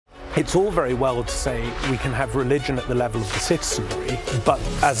It's all very well to say we can have religion at the level of the citizenry, but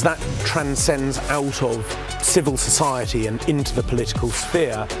as that transcends out of civil society and into the political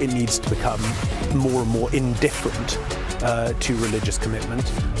sphere, it needs to become more and more indifferent to religious commitment.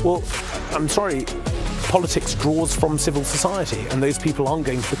 Well, I'm sorry, politics draws from civil society, and those people aren't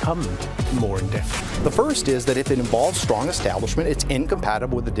going to become more indifferent. The first is that if it involves strong establishment, it's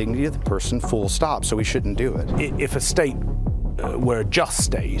incompatible with the dignity of the person, full stop, so we shouldn't do it. If a state were a just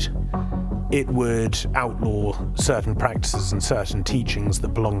state, it would outlaw certain practices and certain teachings that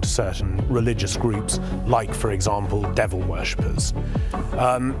belong to certain religious groups, like, for example, devil worshippers.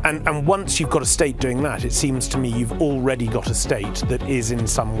 And once you've got a state doing that, it seems to me you've already got a state that is in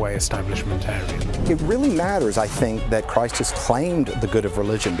some way establishmentarian. It really matters, I think, that Christ has claimed the good of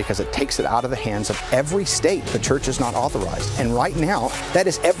religion because it takes it out of the hands of every state the church is not authorized. And right now, that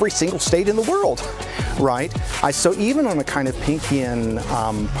is every single state in the world, right? So even on a kind of Pinkean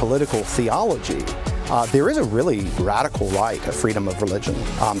political theology, there is a really radical right of freedom of religion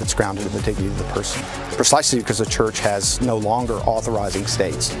that's grounded in the dignity of the person, precisely because the church has no longer authorizing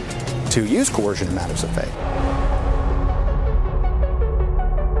states to use coercion in matters of faith.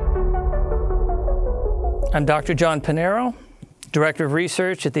 I'm Dr. John Pinheiro, Director of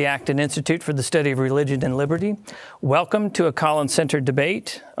Research at the Acton Institute for the Study of Religion and Liberty. Welcome to a Collins-centered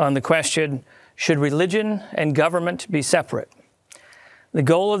debate on the question, should religion and government be separate? The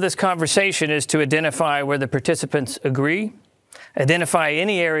goal of this conversation is to identify where the participants agree, identify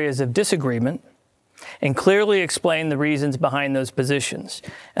any areas of disagreement, and clearly explain the reasons behind those positions.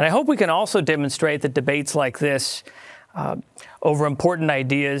 And I hope we can also demonstrate that debates like this over important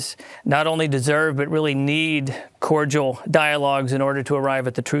ideas not only deserve but really need cordial dialogues in order to arrive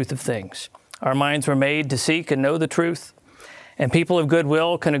at the truth of things. Our minds were made to seek and know the truth, and people of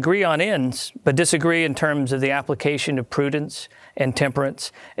goodwill can agree on ends but disagree in terms of the application of prudence and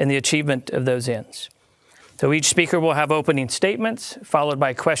temperance in the achievement of those ends. So each speaker will have opening statements, followed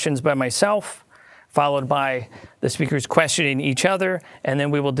by questions by myself, followed by the speakers questioning each other, and then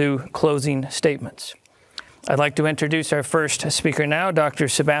we will do closing statements. I'd like to introduce our first speaker now, Dr.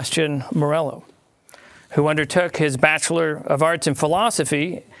 Sebastian Morello, who undertook his Bachelor of Arts in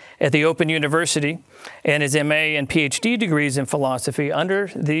Philosophy at the Open University and his MA and PhD degrees in philosophy under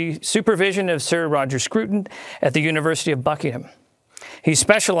the supervision of Sir Roger Scruton at the University of Buckingham. He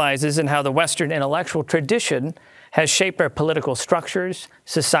specializes in how the Western intellectual tradition has shaped our political structures,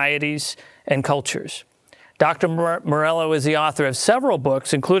 societies, and cultures. Dr. Morello is the author of several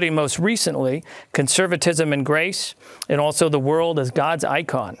books, including most recently, Conservatism and Grace, and also The World as God's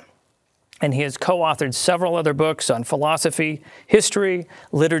Icon. And he has co-authored several other books on philosophy, history,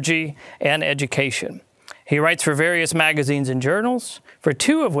 liturgy, and education. He writes for various magazines and journals, for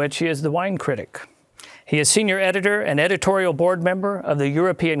two of which he is the wine critic. He is senior editor and editorial board member of the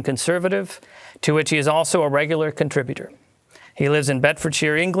European Conservative, to which he is also a regular contributor. He lives in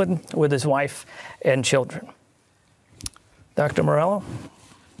Bedfordshire, England, with his wife and children. Dr. Morello?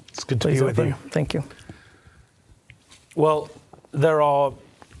 It's good to be with you. Thank you. Well, there are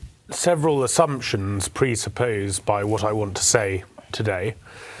several assumptions presupposed by what I want to say today.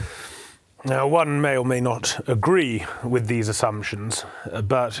 Now, one may or may not agree with these assumptions,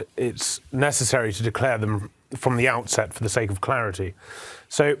 but it's necessary to declare them from the outset for the sake of clarity.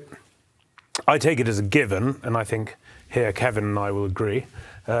 So I take it as a given, and I think here Kevin and I will agree,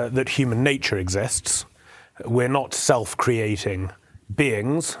 that human nature exists. We're not self-creating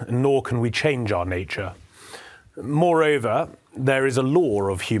beings, nor can we change our nature. Moreover, there is a law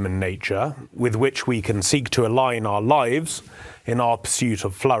of human nature with which we can seek to align our lives in our pursuit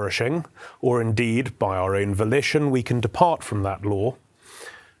of flourishing, or indeed, by our own volition, we can depart from that law.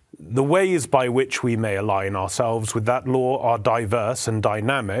 The ways by which we may align ourselves with that law are diverse and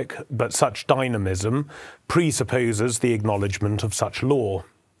dynamic, but such dynamism presupposes the acknowledgement of such law.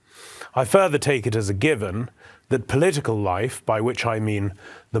 I further take it as a given that political life, by which I mean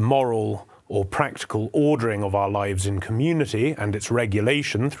the moral or practical ordering of our lives in community and its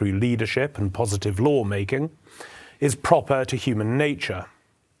regulation through leadership and positive lawmaking, is proper to human nature.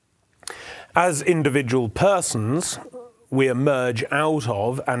 As individual persons, we emerge out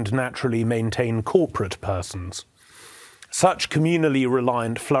of and naturally maintain corporate persons. Such communally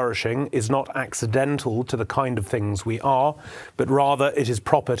reliant flourishing is not accidental to the kind of things we are, but rather it is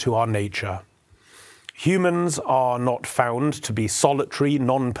proper to our nature. Humans are not found to be solitary,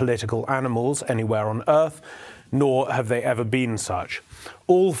 non-political animals anywhere on earth, nor have they ever been such.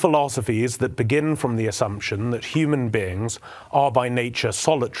 All philosophies that begin from the assumption that human beings are by nature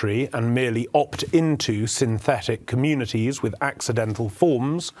solitary and merely opt into synthetic communities with accidental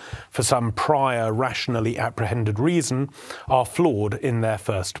forms for some prior rationally apprehended reason are flawed in their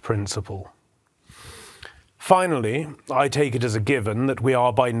first principle. Finally, I take it as a given that we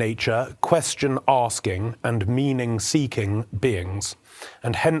are by nature question-asking and meaning-seeking beings,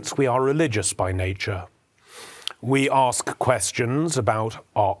 and hence we are religious by nature. We ask questions about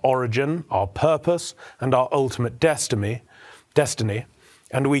our origin, our purpose, and our ultimate destiny,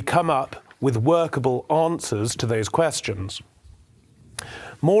 and we come up with workable answers to those questions.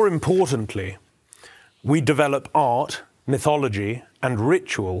 More importantly, we develop art, mythology, and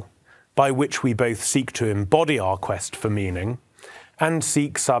ritual by which we both seek to embody our quest for meaning and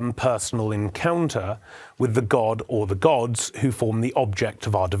seek some personal encounter with the god or the gods who form the object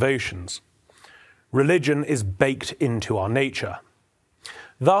of our devotions. Religion is baked into our nature.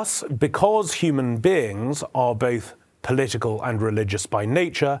 Thus, because human beings are both political and religious by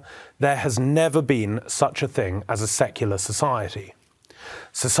nature, there has never been such a thing as a secular society.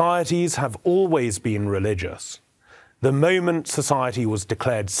 Societies have always been religious. The moment society was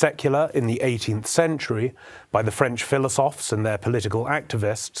declared secular in the 18th century by the French philosophers and their political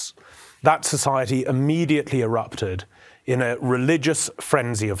activists, that society immediately erupted in a religious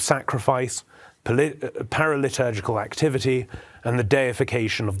frenzy of sacrifice, paraliturgical activity, and the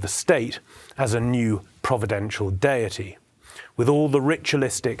deification of the state as a new providential deity, with all the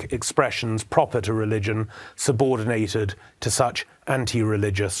ritualistic expressions proper to religion subordinated to such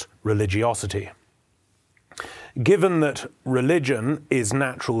anti-religious religiosity. Given that religion is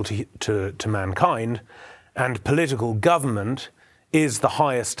natural to mankind, and political government is the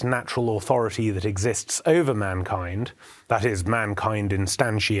highest natural authority that exists over mankind, that is, mankind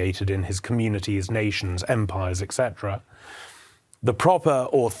instantiated in his communities, nations, empires, etc., the proper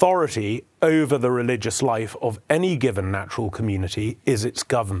authority over the religious life of any given natural community is its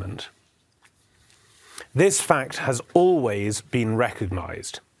government. This fact has always been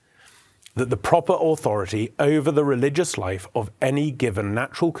recognized, that the proper authority over the religious life of any given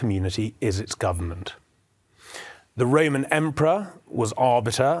natural community is its government. The Roman emperor was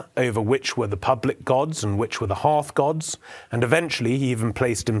arbiter over which were the public gods and which were the hearth gods, and eventually he even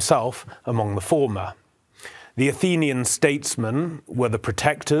placed himself among the former. The Athenian statesmen were the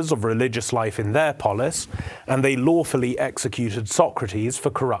protectors of religious life in their polis, and they lawfully executed Socrates for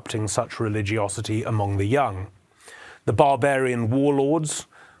corrupting such religiosity among the young. The barbarian warlords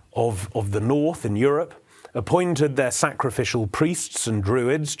of the north in Europe appointed their sacrificial priests and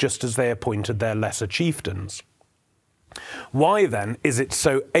druids just as they appointed their lesser chieftains. Why then is it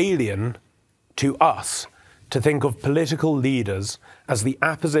so alien to us to think of political leaders as the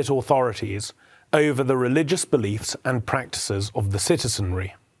apposite authorities over the religious beliefs and practices of the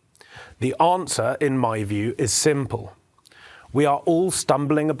citizenry? The answer, in my view, is simple. We are all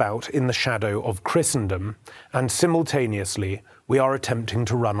stumbling about in the shadow of Christendom, and simultaneously we are attempting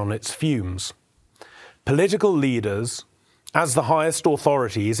to run on its fumes. Political leaders, as the highest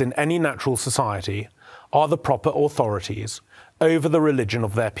authorities in any natural society, are the proper authorities over the religion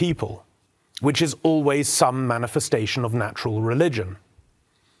of their people, which is always some manifestation of natural religion.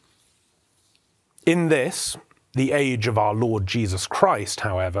 In this, the age of our Lord Jesus Christ,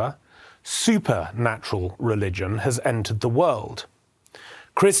 however, supernatural religion has entered the world.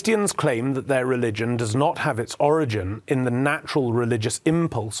 Christians claim that their religion does not have its origin in the natural religious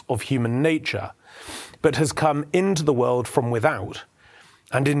impulse of human nature, but has come into the world from without,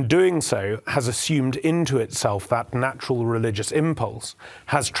 and in doing so has assumed into itself that natural religious impulse,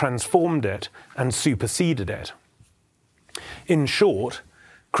 has transformed it and superseded it. In short,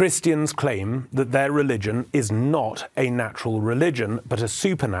 Christians claim that their religion is not a natural religion, but a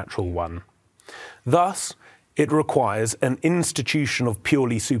supernatural one. Thus, it requires an institution of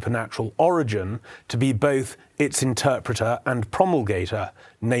purely supernatural origin to be both its interpreter and promulgator,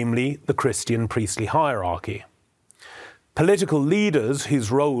 namely the Christian priestly hierarchy. Political leaders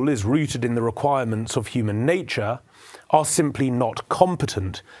whose role is rooted in the requirements of human nature are simply not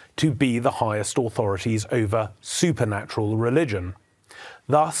competent to be the highest authorities over supernatural religion.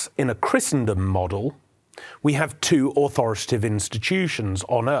 Thus, in a Christendom model, we have two authoritative institutions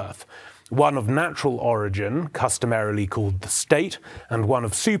on earth, one of natural origin, customarily called the state, and one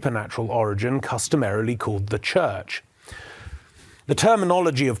of supernatural origin, customarily called the church. The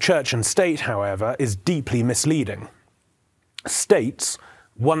terminology of church and state, however, is deeply misleading. States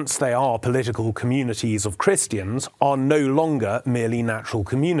once they are political communities of Christians, are no longer merely natural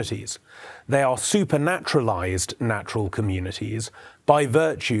communities. They are supernaturalized natural communities by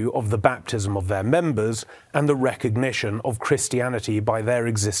virtue of the baptism of their members and the recognition of Christianity by their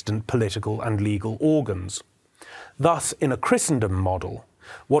existent political and legal organs. Thus, in a Christendom model,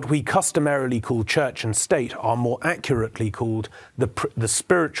 what we customarily call church and state are more accurately called the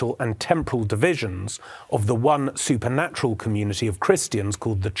spiritual and temporal divisions of the one supernatural community of Christians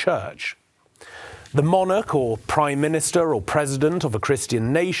called the church. The monarch or prime minister or president of a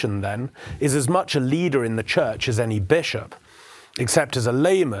Christian nation, then, is as much a leader in the church as any bishop. Except as a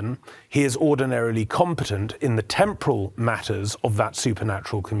layman, he is ordinarily competent in the temporal matters of that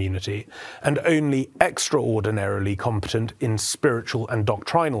supernatural community and only extraordinarily competent in spiritual and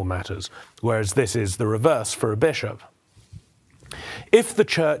doctrinal matters, whereas this is the reverse for a bishop. If the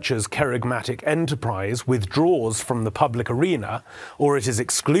church's charismatic enterprise withdraws from the public arena, or it is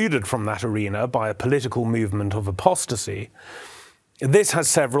excluded from that arena by a political movement of apostasy, this has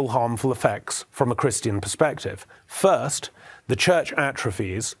several harmful effects from a Christian perspective. First, the church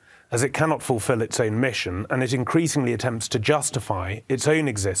atrophies as it cannot fulfill its own mission, and it increasingly attempts to justify its own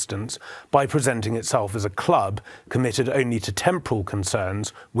existence by presenting itself as a club committed only to temporal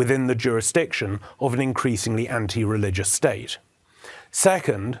concerns within the jurisdiction of an increasingly anti-religious state.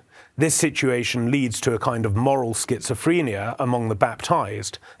 Second, this situation leads to a kind of moral schizophrenia among the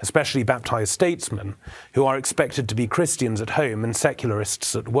baptized, especially baptized statesmen, who are expected to be Christians at home and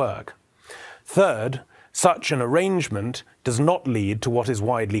secularists at work. Third, such an arrangement does not lead to what is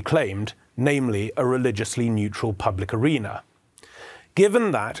widely claimed, namely a religiously neutral public arena.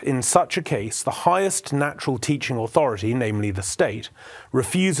 Given that, in such a case, the highest natural teaching authority, namely the state,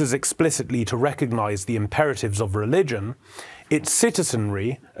 refuses explicitly to recognize the imperatives of religion, its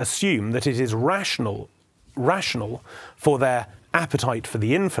citizenry assume that it is rational for their appetite for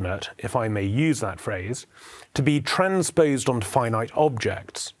the infinite, if I may use that phrase, to be transposed onto finite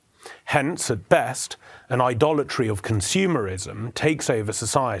objects. Hence, at best, an idolatry of consumerism takes over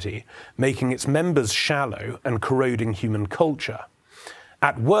society, making its members shallow and corroding human culture.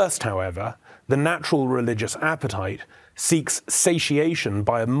 At worst, however, the natural religious appetite seeks satiation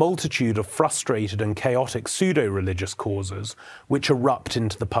by a multitude of frustrated and chaotic pseudo-religious causes which erupt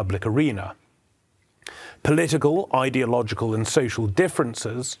into the public arena. Political, ideological, and social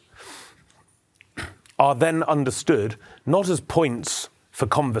differences are then understood not as points for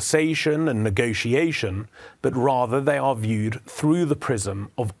conversation and negotiation, but rather they are viewed through the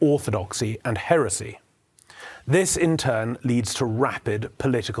prism of orthodoxy and heresy. This, in turn, leads to rapid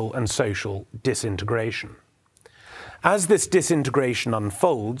political and social disintegration. As this disintegration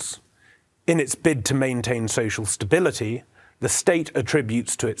unfolds, in its bid to maintain social stability, the state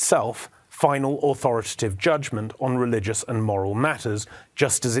attributes to itself final authoritative judgment on religious and moral matters,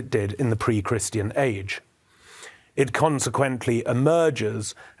 just as it did in the pre-Christian age. It consequently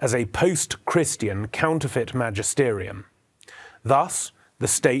emerges as a post-Christian counterfeit magisterium. Thus, the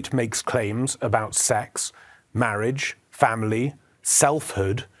state makes claims about sex, marriage, family,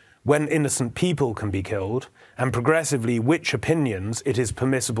 selfhood, when innocent people can be killed, and progressively which opinions it is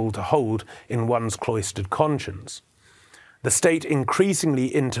permissible to hold in one's cloistered conscience. The state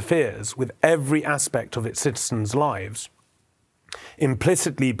increasingly interferes with every aspect of its citizens' lives,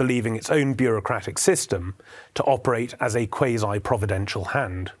 implicitly believing its own bureaucratic system to operate as a quasi-providential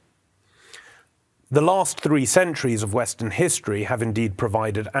hand. The last 3 centuries of Western history have indeed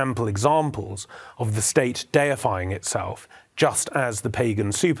provided ample examples of the state deifying itself, just as the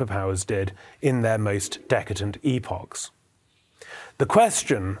pagan superpowers did in their most decadent epochs. The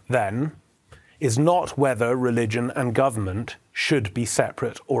question, then, is not whether religion and government should be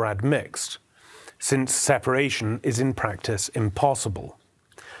separate or admixed, since separation is in practice impossible.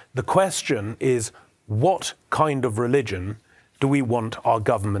 The question is, what kind of religion do we want our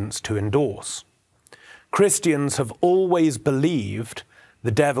governments to endorse? Christians have always believed the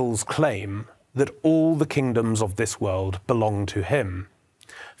devil's claim that all the kingdoms of this world belong to him,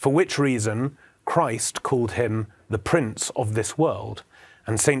 for which reason Christ called him the prince of this world,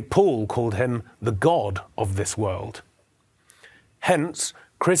 and St. Paul called him the God of this world. Hence,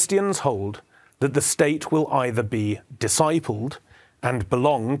 Christians hold that the state will either be discipled and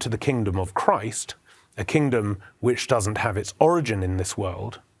belong to the kingdom of Christ, a kingdom which doesn't have its origin in this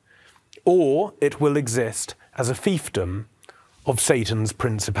world, or it will exist as a fiefdom of Satan's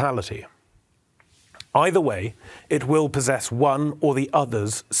principality. Either way, it will possess one or the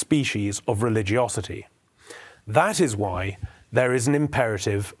other's species of religiosity. That is why there is an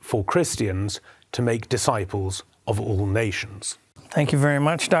imperative for Christians to make disciples of all nations. Thank you very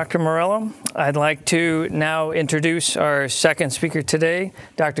much, Dr. Morello. I'd like to now introduce our second speaker today,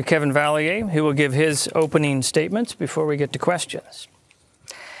 Dr. Kevin Vallier, who will give his opening statements before we get to questions.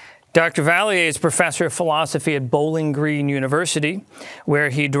 Dr. Vallier is professor of philosophy at Bowling Green University, where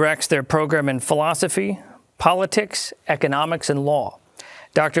he directs their program in philosophy, politics, economics, and law.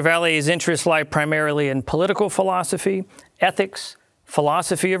 Dr. Vallier's interests lie primarily in political philosophy, ethics,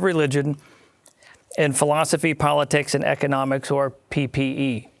 philosophy of religion, and philosophy, politics, and economics, or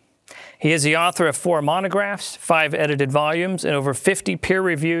PPE. He is the author of 4 monographs, 5 edited volumes, and over 50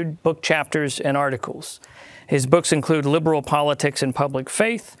 peer-reviewed book chapters and articles. His books include Liberal Politics and Public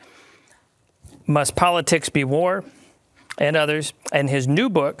Faith, Must Politics Be War, and others. And his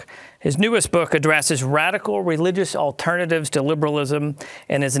newest book addresses radical religious alternatives to liberalism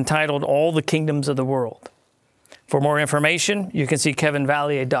and is entitled All the Kingdoms of the World. For more information, you can see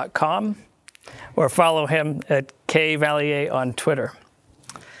kevinvallier.com or follow him at kvallier on Twitter.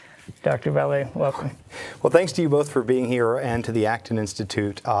 Dr. Vallier, welcome. Well, thanks to you both for being here and to the Acton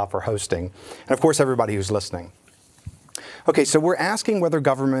Institute for hosting, and of course everybody who's listening. Okay, so we're asking whether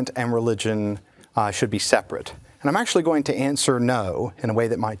government and religion should be separate. And I'm actually going to answer no in a way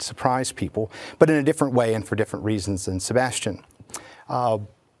that might surprise people, but in a different way and for different reasons than Sebastian.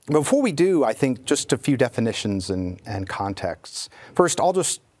 Before we do, I think just a few definitions and contexts. First, I'll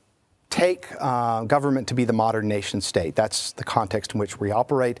just take government to be the modern nation state. That's the context in which we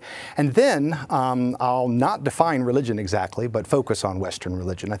operate. And then I'll not define religion exactly, but focus on Western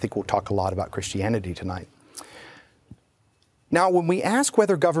religion. I think we'll talk a lot about Christianity tonight. Now, when we ask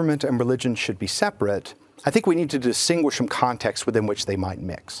whether government and religion should be separate, I think we need to distinguish some contexts within which they might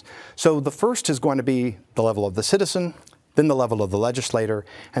mix. So the first is going to be the level of the citizen, then the level of the legislator,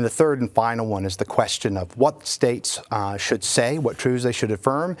 and the third and final one is the question of what states should say, what truths they should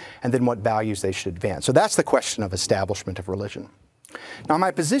affirm, and then what values they should advance. So that's the question of establishment of religion. Now,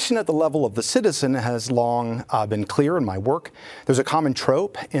 my position at the level of the citizen has long been clear in my work. There's a common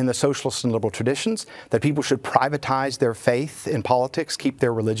trope in the socialist and liberal traditions that people should privatize their faith in politics, keep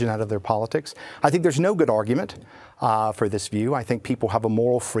their religion out of their politics. I think there's no good argument for this view. I think people have a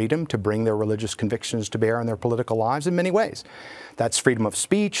moral freedom to bring their religious convictions to bear in their political lives in many ways. That's freedom of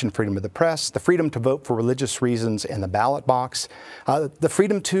speech and freedom of the press, the freedom to vote for religious reasons in the ballot box, the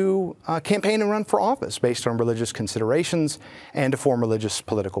freedom to campaign and run for office based on religious considerations, and to form religious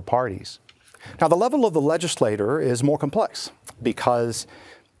political parties. Now, the level of the legislator is more complex because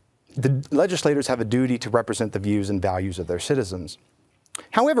the legislators have a duty to represent the views and values of their citizens.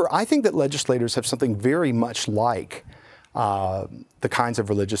 However, I think that legislators have something very much like the kinds of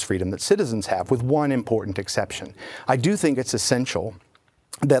religious freedom that citizens have, with one important exception. I do think it's essential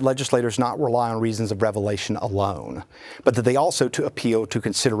that legislators not rely on reasons of revelation alone, but that they also appeal to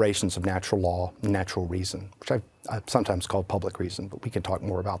considerations of natural law and natural reason, which I've sometimes called public reason, but we can talk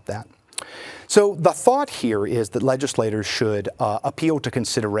more about that. So the thought here is that legislators should appeal to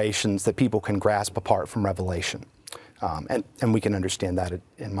considerations that people can grasp apart from revelation. And we can understand that,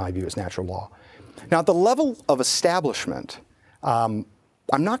 in my view, as natural law. Now, at the level of establishment, I'm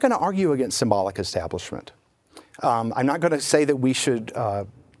not going to argue against symbolic establishment. I'm not going to say that we should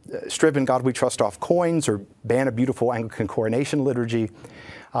strip "In God We Trust" off coins or ban a beautiful Anglican coronation liturgy.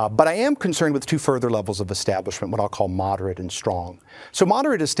 But I am concerned with 2 further levels of establishment, what I'll call moderate and strong. So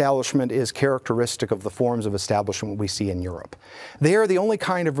moderate establishment is characteristic of the forms of establishment we see in Europe. There, the only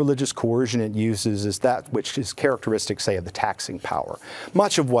kind of religious coercion it uses is that which is characteristic, say, of the taxing power.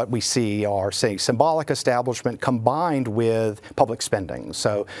 Much of what we see are, say, symbolic establishment combined with public spending.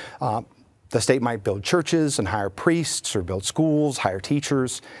 So the state might build churches and hire priests, or build schools, hire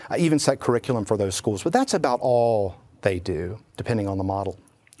teachers, even set curriculum for those schools. But that's about all they do, depending on the model.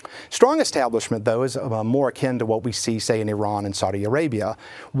 Strong establishment, though, is more akin to what we see, say, in Iran and Saudi Arabia.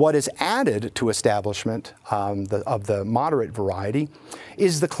 What is added to establishment of the moderate variety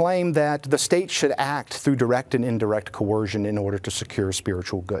is the claim that the state should act through direct and indirect coercion in order to secure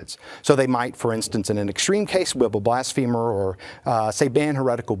spiritual goods. So they might, for instance, in an extreme case, whip a blasphemer or, say, ban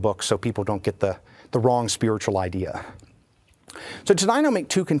heretical books so people don't get the wrong spiritual idea. So tonight I'll make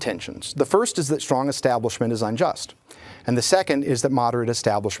 2 contentions. The first is that strong establishment is unjust. And the second is that moderate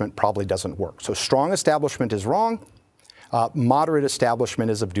establishment probably doesn't work. So strong establishment is wrong. Moderate establishment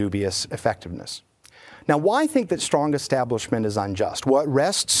is of dubious effectiveness. Now, why think that strong establishment is unjust? Well, it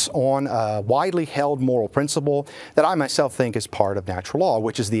rests on a widely held moral principle that I myself think is part of natural law,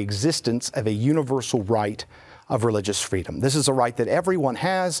 which is the existence of a universal right of religious freedom. This is a right that everyone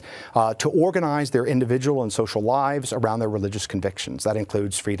has to organize their individual and social lives around their religious convictions. That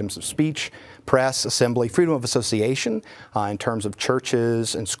includes freedoms of speech, press, assembly, freedom of association in terms of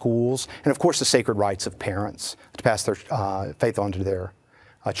churches and schools, and of course the sacred rights of parents to pass their faith on to their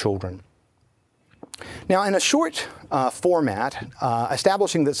children. Now, in a short format,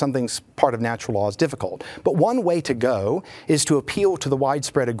 establishing that something's part of natural law is difficult. But one way to go is to appeal to the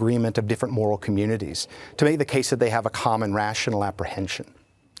widespread agreement of different moral communities to make the case that they have a common rational apprehension.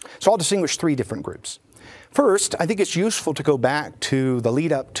 So I'll distinguish three different groups. First, I think it's useful to go back to the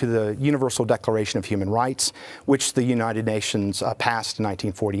lead up to the Universal Declaration of Human Rights, which the United Nations passed in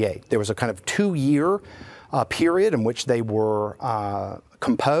 1948. There was a kind of 2-year period in which they were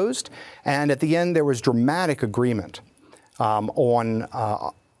composed, and at the end there was dramatic agreement on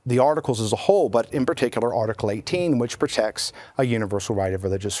the articles as a whole, but in particular Article 18, which protects a universal right of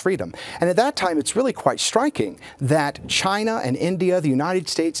religious freedom. And at that time it's really quite striking that China and India, the United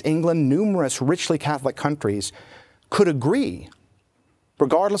States, England, numerous richly Catholic countries could agree,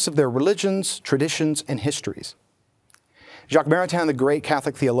 regardless of their religions, traditions, and histories. Jacques Maritain, the great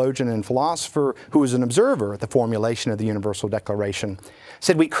Catholic theologian and philosopher who was an observer at the formulation of the Universal Declaration,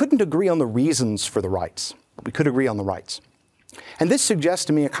 said we couldn't agree on the reasons for the rights, but we could agree on the rights. And this suggests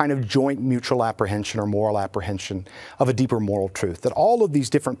to me a kind of joint mutual apprehension or moral apprehension of a deeper moral truth, that all of these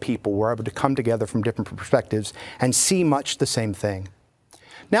different people were able to come together from different perspectives and see much the same thing.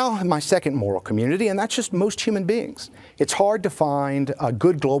 Now, my second moral community, and that's just most human beings. It's hard to find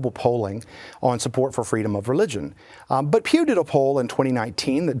good global polling on support for freedom of religion. But Pew did a poll in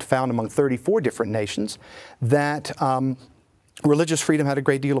 2019 that found among 34 different nations that religious freedom had a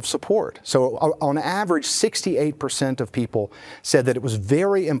great deal of support. So on average, 68% of people said that it was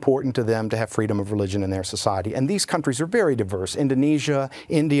very important to them to have freedom of religion in their society. And these countries are very diverse: Indonesia,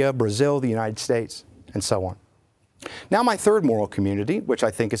 India, Brazil, the United States, and so on. Now my third moral community, which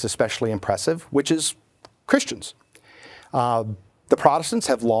I think is especially impressive, which is Christians. The Protestants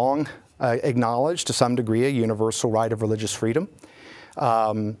have long acknowledged to some degree a universal right of religious freedom.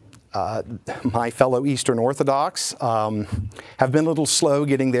 My fellow Eastern Orthodox have been a little slow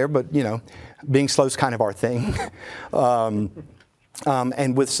getting there, but you know, being slow is kind of our thing.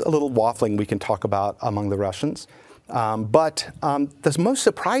 And with a little waffling we can talk about among the Russians. But the most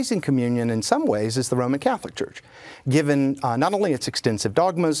surprising communion in some ways is the Roman Catholic Church, given not only its extensive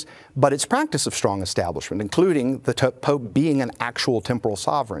dogmas, but its practice of strong establishment, including the Pope being an actual temporal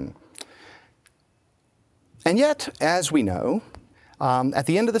sovereign. And yet, as we know, at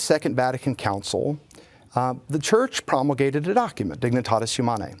the end of the Second Vatican Council, the Church promulgated a document, Dignitatis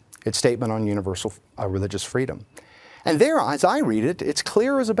Humanae, its statement on universal religious freedom. And there, as I read it, it's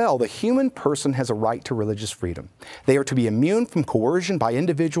clear as a bell: the human person has a right to religious freedom. They are to be immune from coercion by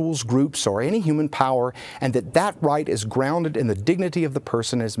individuals, groups, or any human power, and that right is grounded in the dignity of the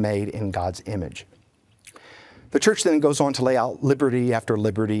person as made in God's image. The Church then goes on to lay out liberty after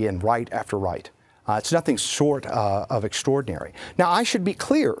liberty and right after right. It's nothing short of extraordinary. Now, I should be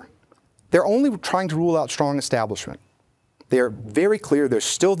clear. They're only trying to rule out strong establishment. They're very clear there's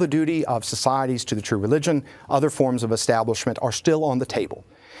still the duty of societies to the true religion. Other forms of establishment are still on the table.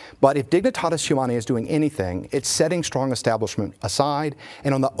 But if Dignitatis Humanae is doing anything, it's setting strong establishment aside,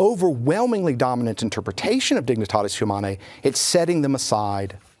 and on the overwhelmingly dominant interpretation of Dignitatis Humanae, it's setting them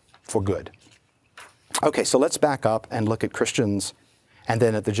aside for good. Okay, so let's back up and look at Christians and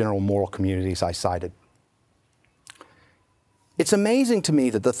then at the general moral communities I cited. It's amazing to me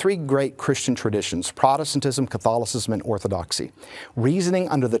that the three great Christian traditions, Protestantism, Catholicism, and Orthodoxy, reasoning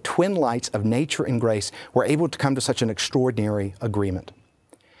under the twin lights of nature and grace, were able to come to such an extraordinary agreement.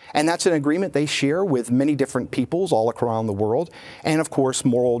 And that's an agreement they share with many different peoples all around the world, and of course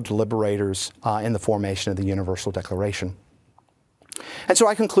moral deliberators in the formation of the Universal Declaration. And so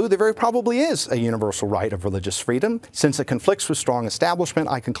I conclude there very probably is a universal right of religious freedom. Since it conflicts with strong establishment,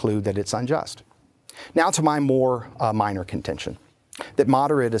 I conclude that it's unjust. Now to my more minor contention, that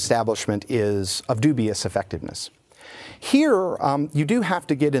moderate establishment is of dubious effectiveness. Here, you do have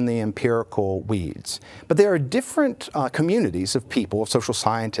to get in the empirical weeds, but there are different communities of people, of social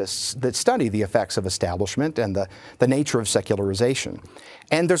scientists, that study the effects of establishment and the nature of secularization.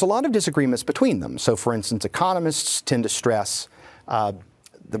 And there's a lot of disagreements between them. So for instance, economists tend to stress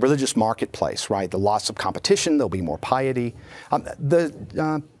the religious marketplace, right? The loss of competition, there'll be more piety.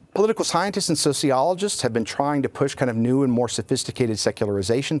 Political scientists and sociologists have been trying to push kind of new and more sophisticated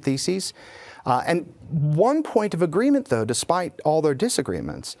secularization theses. And one point of agreement, though, despite all their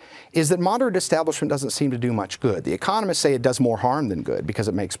disagreements, is that moderate establishment doesn't seem to do much good. The economists say it does more harm than good because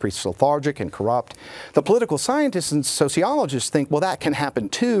it makes priests lethargic and corrupt. The political scientists and sociologists think, well, that can happen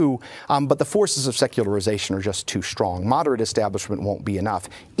too, but the forces of secularization are just too strong. Moderate establishment won't be enough,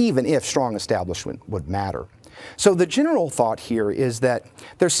 even if strong establishment would matter. So the general thought here is that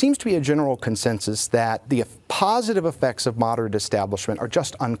there seems to be a general consensus that the positive effects of moderate establishment are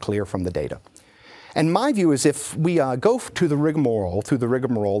just unclear from the data. And my view is if we go through the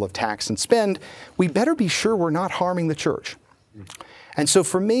rigmarole of tax and spend, we better be sure we're not harming the church. And so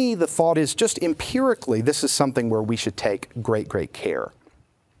for me, the thought is just empirically, this is something where we should take great, great care.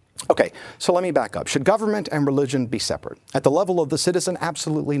 Okay, so let me back up. Should government and religion be separate? At the level of the citizen,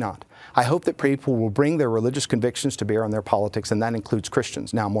 absolutely not. I hope that people will bring their religious convictions to bear on their politics, and that includes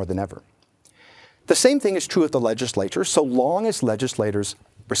Christians, now more than ever. The same thing is true of the legislature, so long as legislators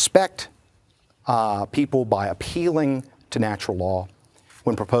respect people by appealing to natural law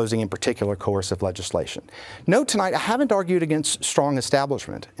when proposing, in particular, coercive legislation. Note tonight, I haven't argued against strong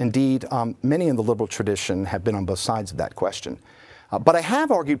establishment. Indeed, many in the liberal tradition have been on both sides of that question. But I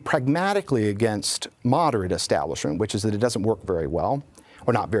have argued pragmatically against moderate establishment, which is that it doesn't work very well,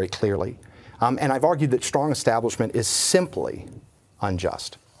 or not very clearly. And I've argued that strong establishment is simply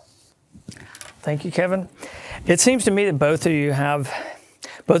unjust. Thank you, Kevin. It seems to me that both of you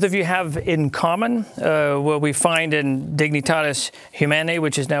have in common what we find in Dignitatis Humanae,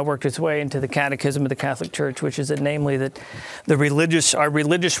 which has now worked its way into the Catechism of the Catholic Church, which is that namely that our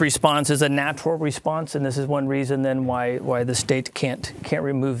religious response is a natural response, and this is one reason then why the state can't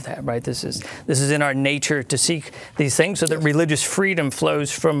remove that, right? This is in our nature to seek these things so that religious freedom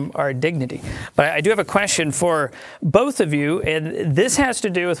flows from our dignity. But I do have a question for both of you, and this has to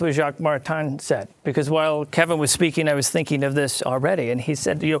do with what Jacques Martin said, because while Kevin was speaking, I was thinking of this already, and he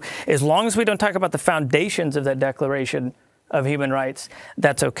said, as long as we don't talk about the foundations of that Declaration of Human Rights,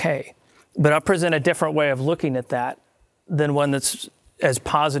 that's okay. But I'll present a different way of looking at that than one that's as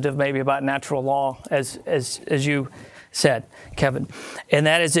positive maybe about natural law as you said, Kevin. And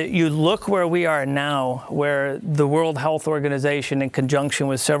that is that you look where we are now, where the World Health Organization, in conjunction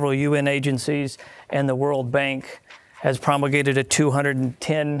with several UN agencies and the World Bank, has promulgated a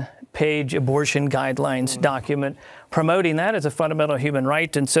 210-page abortion guidelines document promoting that as a fundamental human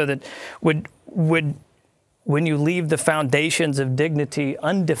right. And so that when you leave the foundations of dignity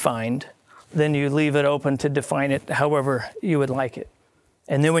undefined, then you leave it open to define it however you would like it.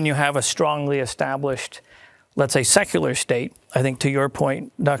 And then when you have a strongly established, let's say, secular state, I think to your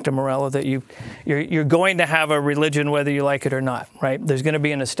point, Dr. Morello, that you're going to have a religion whether you like it or not, right? There's going to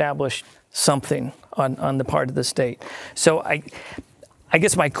be an established something on the part of the state. So I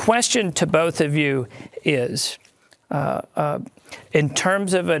guess my question to both of you is, in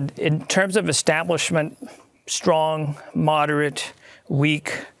terms of establishment, strong, moderate,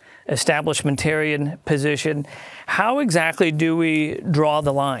 weak, establishmentarian position, how exactly do we draw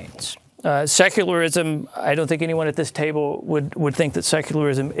the lines? Secularism, I don't think anyone at this table would think that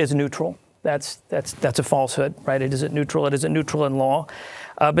secularism is neutral. That's a falsehood, right? It isn't neutral. It isn't neutral in law.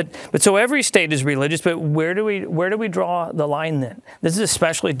 But so every state is religious, but where do we draw the line then? This is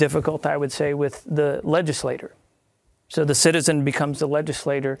especially difficult, I would say, with the legislator. So the citizen becomes the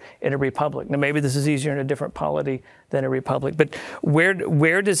legislator in a republic. Now, maybe this is easier in a different polity than a republic, but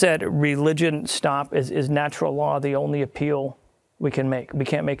where does that religion stop? Is natural law the only appeal we can make? We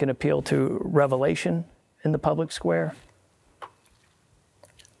can't make an appeal to revelation in the public square?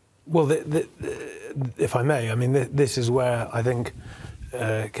 Well, if I may, I mean, this is where I think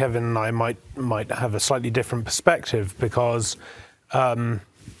Kevin and I might have a slightly different perspective, because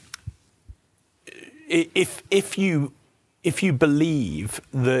if you believe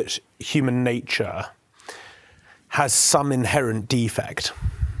that human nature has some inherent defect,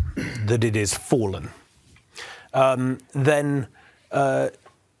 that it is fallen, then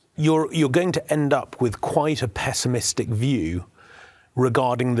you're going to end up with quite a pessimistic view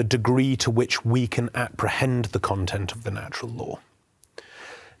regarding the degree to which we can apprehend the content of the natural law.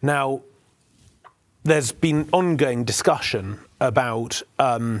 Now, there's been ongoing discussion about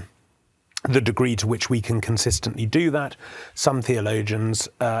the degree to which we can consistently do that. Some theologians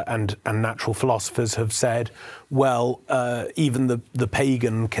and natural philosophers have said, well, even the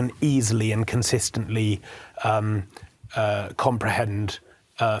pagan can easily and consistently comprehend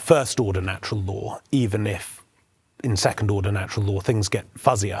first-order natural law, even if in second-order natural law things get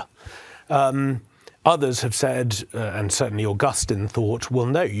fuzzier. Others have said, and certainly Augustine thought, well,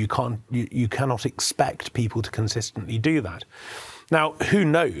 no, you cannot expect people to consistently do that. Now, who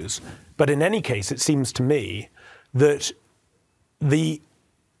knows? But in any case, it seems to me that the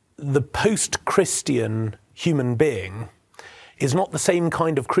the post-Christian human being is not the same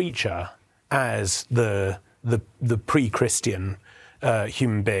kind of creature as the pre-Christian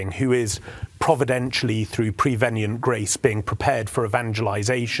human being, who is providentially, through prevenient grace, being prepared for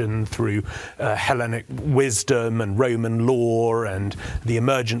evangelization through Hellenic wisdom and Roman law and the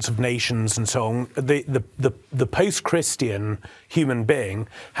emergence of nations and so on. The post-Christian human being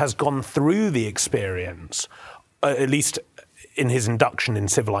has gone through the experience, at least in his induction in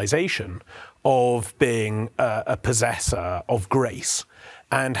civilization, of being a possessor of grace,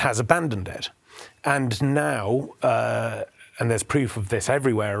 and has abandoned it. And now, and there's proof of this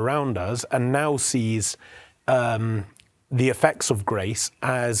everywhere around us, and now sees the effects of grace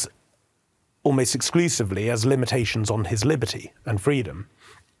as almost exclusively as limitations on his liberty and freedom.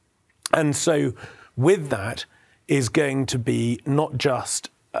 And so with that is going to be not just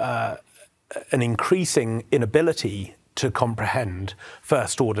an increasing inability to comprehend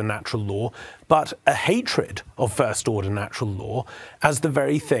first-order natural law, but a hatred of first-order natural law as the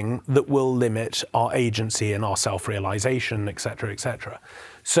very thing that will limit our agency and our self-realization, etc., etc.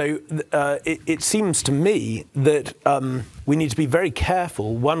 So it seems to me that we need to be very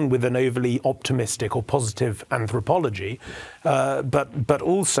careful, one, with an overly optimistic or positive anthropology, but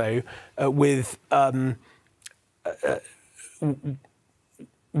also with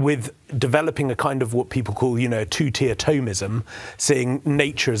developing a kind of what people call, a two-tier Thomism, seeing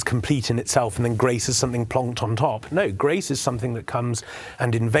nature as complete in itself and then grace as something plonked on top. No, grace is something that comes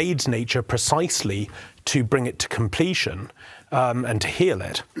and invades nature precisely to bring it to completion and to heal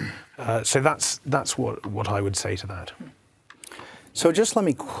it. So that's what I would say to that. So just let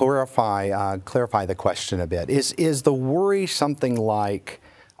me clarify the question a bit. Is the worry something like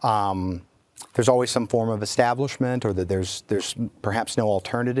there's always some form of establishment, or that there's perhaps no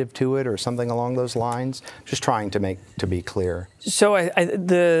alternative to it, or something along those lines? Just trying to be clear. So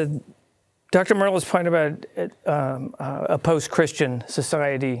Dr. Morello's point about a post-Christian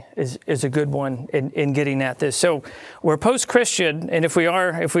society is a good one in getting at this. So we're post-Christian, and if we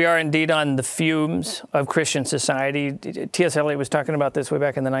are indeed on the fumes of Christian society, T.S. Eliot was talking about this way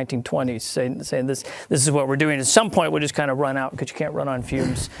back in the 1920s, saying this is what we're doing. At some point, we'll just kind of run out, because you can't run on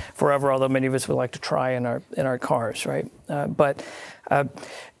fumes forever, although many of us would like to try in our cars, right?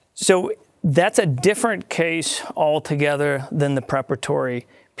 So that's a different case altogether than the preparatory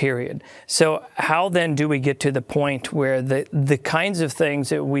period. So how then do we get to the point where the kinds of things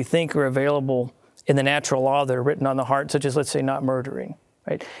that we think are available in the natural law that are written on the heart, such as, let's say, not murdering,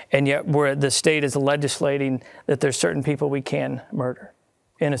 right? And yet where the state is legislating that there's certain people we can murder,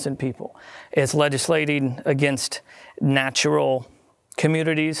 innocent people. It's legislating against natural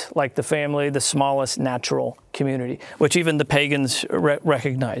communities like the family, the smallest natural community, which even the pagans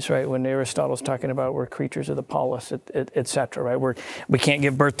recognize, right? When Aristotle's talking about we're creatures of the polis, et cetera, right? We can't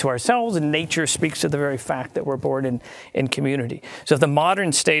give birth to ourselves, and nature speaks to the very fact that we're born in community. So if the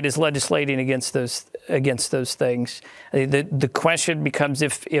modern state is legislating against those things, the question becomes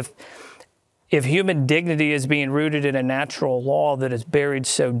if human dignity is being rooted in a natural law that is buried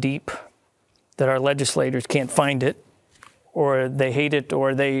so deep that our legislators can't find it, or they hate it,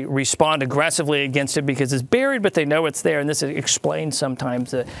 or they respond aggressively against it because it's buried, but they know it's there. And this explains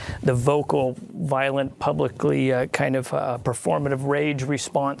sometimes the vocal, violent, publicly kind of performative rage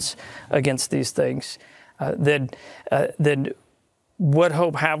response against these things. Then what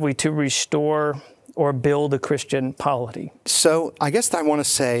hope have we to restore or build a Christian polity? So I guess I want to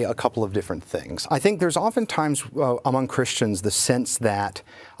say a couple of different things. I think there's oftentimes among Christians the sense that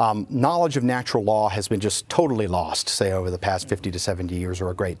knowledge of natural law has been just totally lost, say, over the past 50 to 70 years, or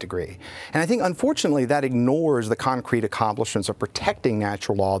a great degree. And I think, unfortunately, that ignores the concrete accomplishments of protecting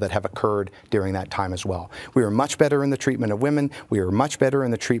natural law that have occurred during that time as well. We are much better in the treatment of women. We are much better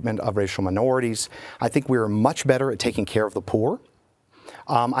in the treatment of racial minorities. I think we are much better at taking care of the poor.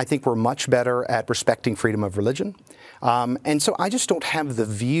 I think we're much better at respecting freedom of religion. And so I just don't have the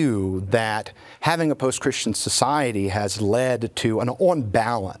view that having a post-Christian society has led to an on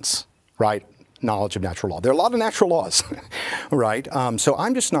balance, right, knowledge of natural law. There are a lot of natural laws, right? So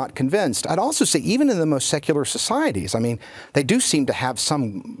I'm just not convinced. I'd also say even in the most secular societies, I mean, they do seem to have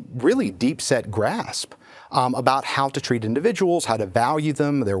some really deep-set grasp about how to treat individuals, how to value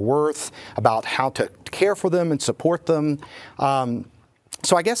them, their worth, about how to care for them and support them.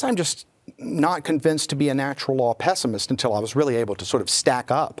 So I guess I'm just not convinced to be a natural law pessimist until I was really able to sort of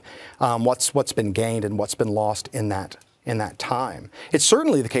stack up what's been gained and what's been lost in that time. It's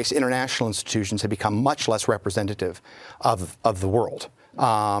certainly the case international institutions have become much less representative of the world.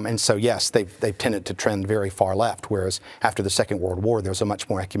 And so, yes, they've tended to trend very far left, whereas after the Second World War, there was a much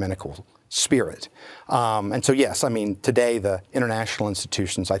more ecumenical spirit. And so, yes, I mean, today the international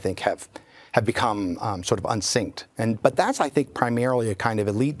institutions, I think, have become sort of unsynced. But that's, I think, primarily a kind of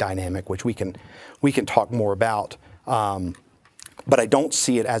elite dynamic, which we can talk more about. But I don't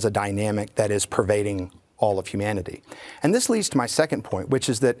see it as a dynamic that is pervading all of humanity. And this leads to my second point, which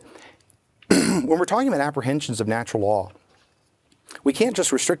is that when we're talking about apprehensions of natural law, we can't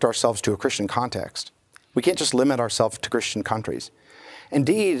just restrict ourselves to a Christian context. We can't just limit ourselves to Christian countries.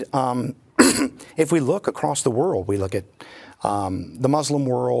 Indeed, if we look across the world, we look at the Muslim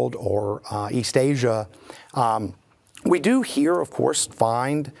world or East Asia, we do here, of course,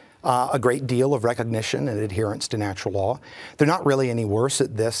 find a great deal of recognition and adherence to natural law. They're not really any worse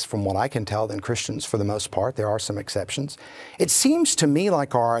at this, from what I can tell, than Christians for the most part. There are some exceptions. It seems to me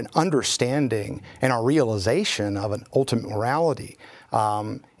like our understanding and our realization of an ultimate morality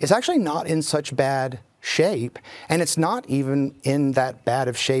is actually not in such bad shape, and it's not even in that bad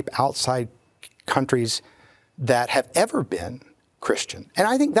of shape outside countries that have ever been Christian. And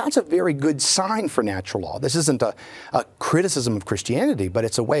I think that's a very good sign for natural law. This isn't a criticism of Christianity, but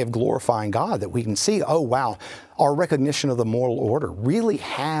it's a way of glorifying God, that we can see, oh wow, our recognition of the moral order really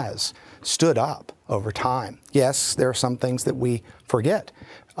has stood up over time. Yes, there are some things that we forget,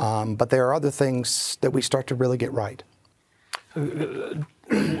 but there are other things that we start to really get right.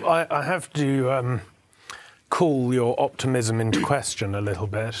 I have to call your optimism into question a little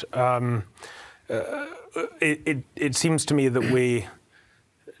bit. It seems to me that we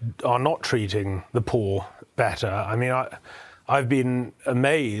are not treating the poor better. I mean, I've been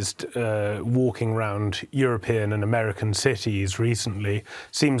amazed walking around European and American cities recently.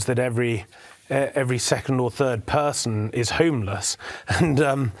 Seems that every second or third person is homeless, and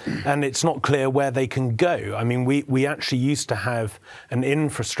it's not clear where they can go. I mean, we actually used to have an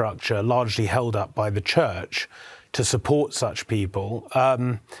infrastructure largely held up by the church to support such people.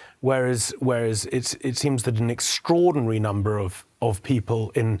 Whereas it seems that an extraordinary number of people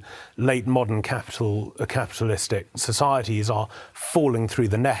in late modern capitalistic societies are falling through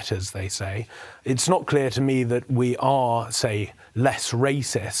the net, as they say. It's not clear to me that we are, say, less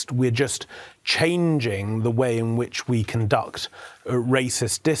racist. We're just changing the way in which we conduct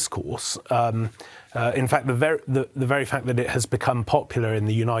racist discourse. In fact, the very fact that it has become popular in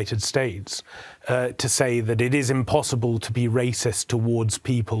the United States to say that it is impossible to be racist towards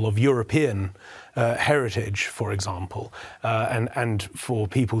people of European heritage, for example, and for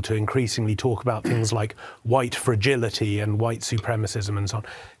people to increasingly talk about things like white fragility and white supremacism and so on.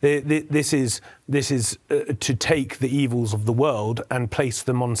 This is to take the evils of the world and place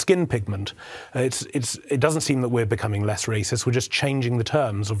them on skin pigment. It doesn't seem that we're becoming less racist. We're just changing the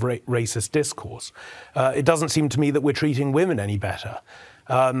terms of racist discourse. It doesn't seem to me that we're treating women any better.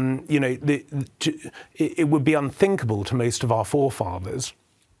 It would be unthinkable to most of our forefathers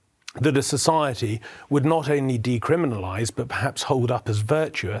that a society would not only decriminalise but perhaps hold up as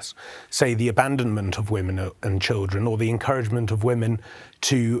virtuous, say, the abandonment of women and children, or the encouragement of women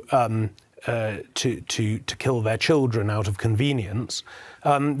to kill their children out of convenience.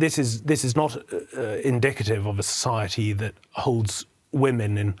 This is not indicative of a society that holds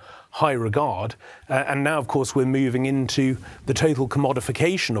women in high regard. And now, of course, we're moving into the total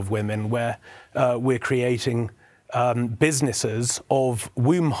commodification of women, where we're creating businesses of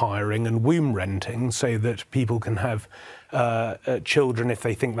womb hiring and womb renting, so that people can have children if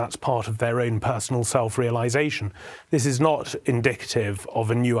they think that's part of their own personal self-realization. This is not indicative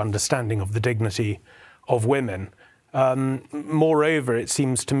of a new understanding of the dignity of women. Moreover, it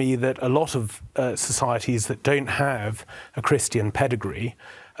seems to me that a lot of societies that don't have a Christian pedigree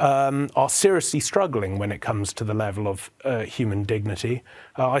are seriously struggling when it comes to the level of human dignity.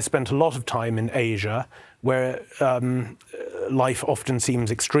 I spent a lot of time in Asia, where life often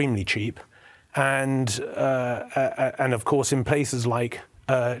seems extremely cheap, and of course in places like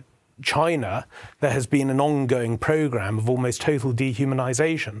China, there has been an ongoing program of almost total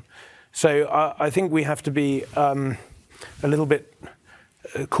dehumanization. So I think we have to be a little bit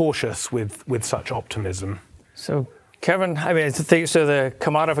cautious with such optimism. So, Kevin, I mean, so the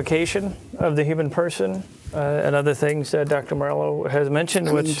commodification of the human person and other things that Dr. Morello has mentioned.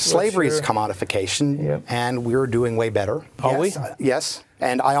 Slavery is commodification, and we're doing way better. Are we? Yes.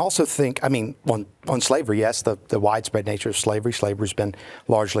 And I also think, I mean, on slavery, yes, the widespread nature of slavery's been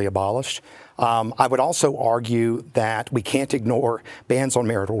largely abolished. I would also argue that we can't ignore bans on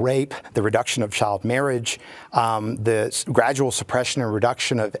marital rape, the reduction of child marriage, the gradual suppression and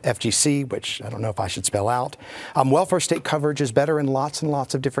reduction of FGC, which I don't know if I should spell out. Welfare state coverage is better in lots and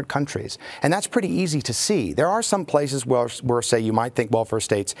lots of different countries. And that's pretty easy to see. There are some places where say, you might think welfare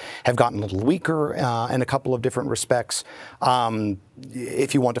states have gotten a little weaker in a couple of different respects.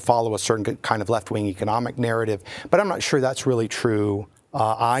 If you want to follow a certain kind of left-wing economic narrative. But I'm not sure that's really true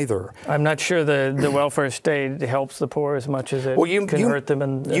either. I'm not sure the welfare state helps the poor as much as it can hurt them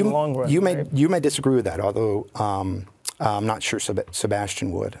in the long run. You may disagree with that, although I'm not sure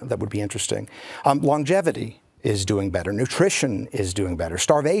Sebastian would. That would be interesting. Longevity is doing better. Nutrition is doing better.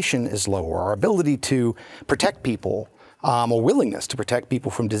 Starvation is lower. Our ability to protect people, or willingness to protect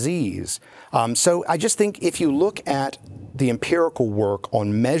people from disease. So I just think if you look at the empirical work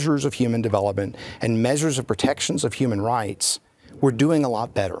on measures of human development and measures of protections of human rights, we're doing a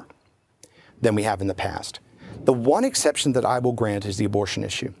lot better than we have in the past. The one exception that I will grant is the abortion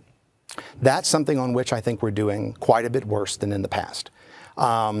issue. That's something on which I think we're doing quite a bit worse than in the past.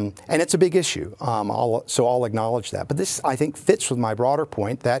 And it's a big issue, so I'll acknowledge that. But this, I think, fits with my broader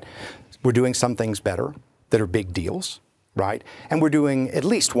point that we're doing some things better that are big deals, right? And we're doing at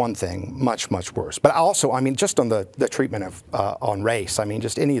least one thing much, much worse. But also, I mean, just on the treatment of on race, I mean,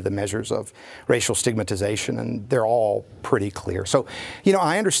 just any of the measures of racial stigmatization, and they're all pretty clear. So, you know,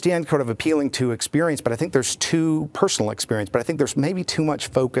 I understand kind of appealing to experience, but I think there's personal experience, but I think there's maybe too much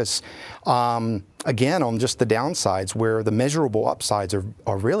focus, again, on just the downsides, where the measurable upsides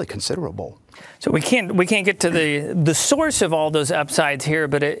are really considerable. So we can't get to the source of all those upsides here,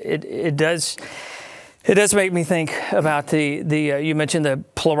 but it does. It does make me think about you mentioned the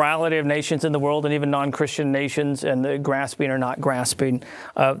plurality of nations in the world, and even non-Christian nations, and the grasping or not grasping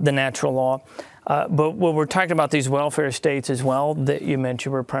the natural law. But when we're talking about these welfare states as well that you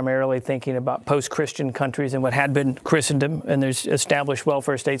mentioned, we're primarily thinking about post-Christian countries and what had been Christendom, and there's established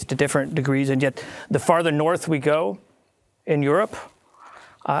welfare states to different degrees. And yet the farther north we go in Europe,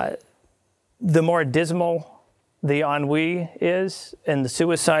 the more dismal the ennui is, and the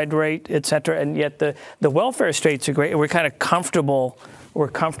suicide rate, et cetera. And yet the welfare states are great. We're kind of comfortable. We're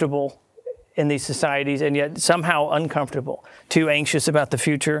comfortable in these societies, and yet somehow uncomfortable. Too anxious about the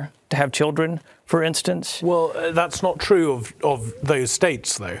future to have children, for instance. Well, that's not true of those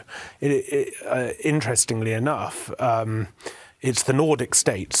states, though. Interestingly enough, it's the Nordic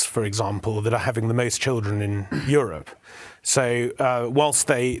states, for example, that are having the most children in Europe. So whilst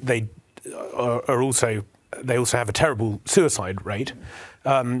they also have a terrible suicide rate,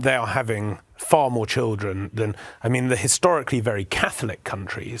 they are having far more children than, I mean, the historically very Catholic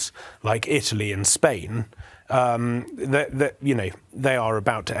countries like Italy and Spain, they are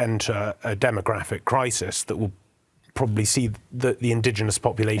about to enter a demographic crisis that will probably see the indigenous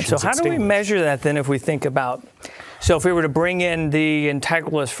populations extinguished. So how do we measure that then, if we think about, so if we were to bring in the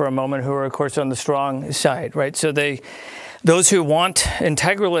integralists for a moment, who are of course on the strong side, right? So those who want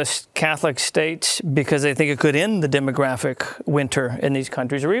integralist Catholic states because they think it could end the demographic winter in these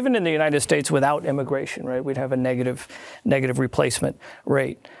countries, or even in the United States without immigration, right? We'd have a negative replacement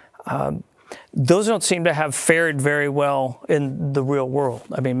rate. Those don't seem to have fared very well in the real world.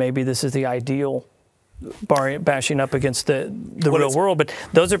 I mean, maybe this is the ideal bashing up against the real world, but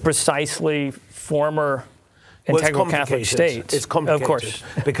those are precisely former integral Catholic states. It's complicated, of course,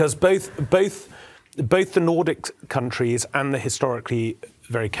 because both the Nordic countries and the historically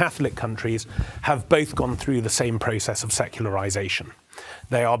very Catholic countries have both gone through the same process of secularization.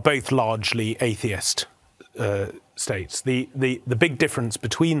 They are both largely atheist states. The big difference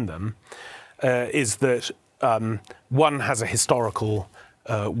between them is that one has a historical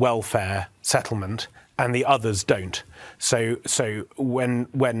welfare settlement and the others don't. So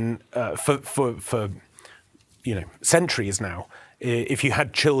when for centuries now, if you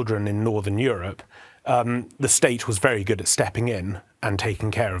had children in Northern Europe, the state was very good at stepping in and taking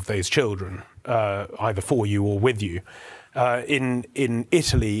care of those children, either for you or with you. In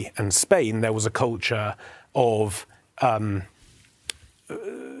Italy and Spain, there was a culture of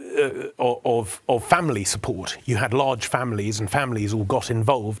family support. You had large families, and families all got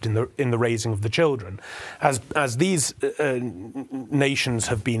involved in the raising of the children. As these nations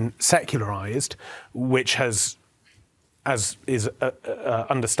have been secularized, which has, as is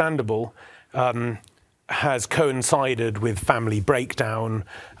understandable, has coincided with family breakdown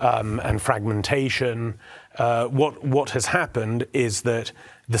and fragmentation. What has happened is that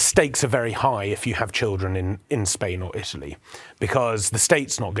the stakes are very high if you have children in Spain or Italy, because the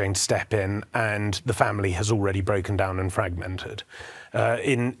state's not going to step in and the family has already broken down and fragmented.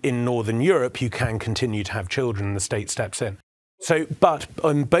 In Northern Europe, you can continue to have children and the state steps in. So, but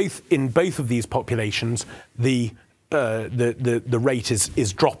in both of these populations, the rate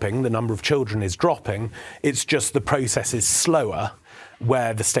is dropping, the number of children is dropping. It's just the process is slower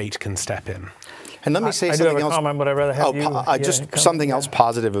where the state can step in. And let me say I something do have a else. comment, but I'd rather have you. Just something else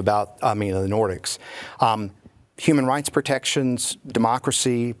positive about the Nordics. Human rights protections,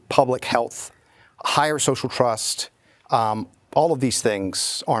 democracy, public health, higher social trust, all of these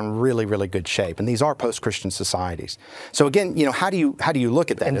things are in really, really good shape, and these are post-Christian societies. So again, how do you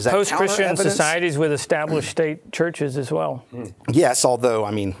look at that? And Is that post-Christian societies with established state churches as well. Yes, although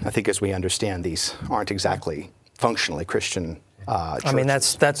I think as we understand, these aren't exactly functionally Christian.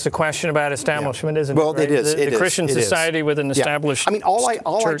 Churches. That's the question about establishment, isn't it? Well, right? it is. The Christian society with an established. All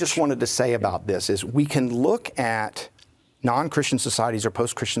I just wanted to say about this is we can look at non-Christian societies or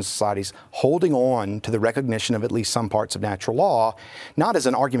post-Christian societies holding on to the recognition of at least some parts of natural law, not as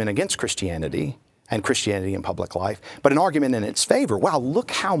an argument against Christianity and Christianity in public life, but an argument in its favor. Wow, look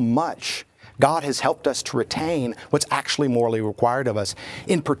how much God has helped us to retain what's actually morally required of us,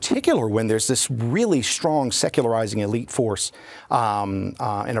 in particular when there's this really strong secularizing elite force in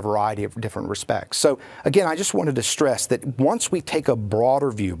a variety of different respects. So again, I just wanted to stress that once we take a broader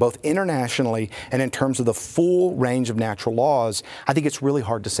view, both internationally and in terms of the full range of natural laws, I think it's really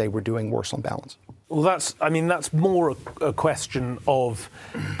hard to say we're doing worse on balance. Well, that's more a question of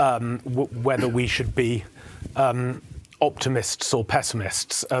whether we should be optimists or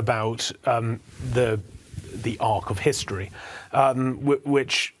pessimists about the arc of history,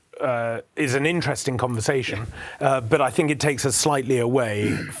 which is an interesting conversation, but I think it takes us slightly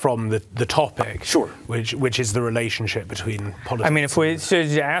away from the topic, sure, which is the relationship between politics. If we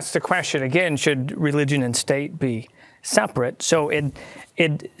should ask the question again, should religion and state be separate? So in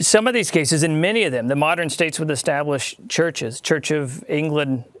some of these cases, in many of them, the modern states with established churches, Church of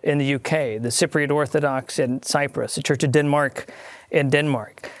England in the UK, the Cypriot Orthodox in Cyprus, the Church of Denmark in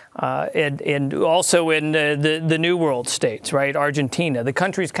Denmark, and also in the New World states, right? Argentina, the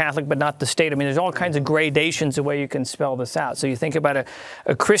country's Catholic but not the state. There's all kinds of gradations the way you can spell this out. So you think about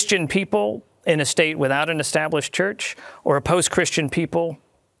a Christian people in a state without an established church, or a post-Christian people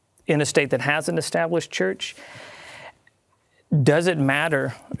in a state that has an established church. Does it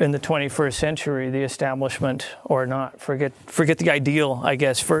matter in the 21st century, the establishment or not? Forget the ideal, I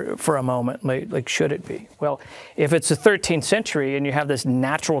guess, for a moment. Like, should it be? Well, if it's the 13th century and you have this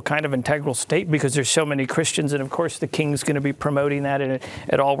natural kind of integral state because there's so many Christians, and of course the king's going to be promoting that, and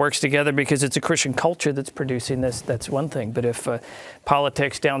it all works together because it's a Christian culture that's producing this, that's one thing. But if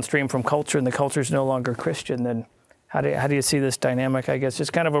politics downstream from culture and the culture is no longer Christian, then how do you see this dynamic, I guess? It's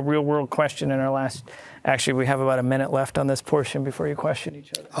kind of a real-world question in our last... Actually, we have about a minute left on this portion before you question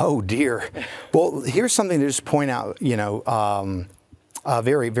each other. Oh, dear. Well, here's something to just point out,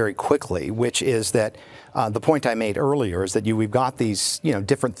 very, very quickly, which is that the point I made earlier is that we've got these,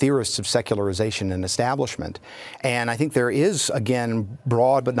 different theorists of secularization and establishment. And I think there is, again,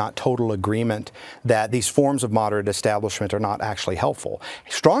 broad but not total agreement that these forms of moderate establishment are not actually helpful.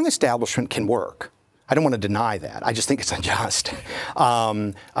 Strong establishment can work. I don't want to deny that. I just think it's unjust.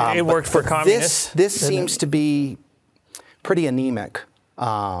 It worked for communists. This seems to be pretty anemic.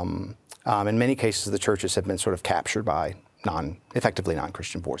 In many cases, the churches have been sort of captured by effectively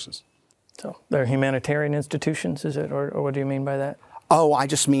non-Christian forces. So they're humanitarian institutions, is it? Or what do you mean by that? Oh, I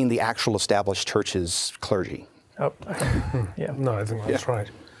just mean the actual established church's clergy. Oh, okay. Yeah. No, I think that's right.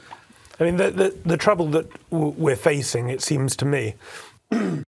 The trouble that we're facing, it seems to me,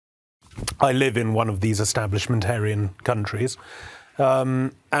 I live in one of these establishmentarian countries,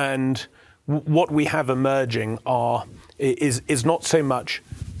 and what we have emerging is not so much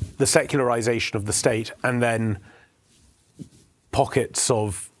the secularization of the state and then pockets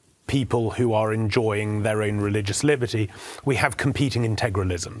of people who are enjoying their own religious liberty. We have competing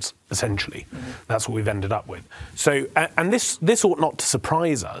integralisms, essentially. Mm-hmm. That's what we've ended up with. So, and this ought not to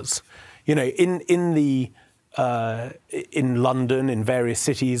surprise us. In London, in various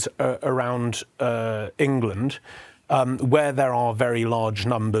cities around England, where there are very large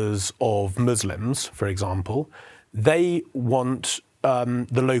numbers of Muslims, for example, they want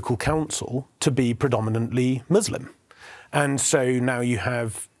the local council to be predominantly Muslim. And so now you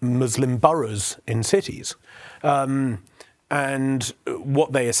have Muslim boroughs in cities. And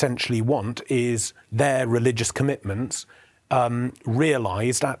what they essentially want is their religious commitments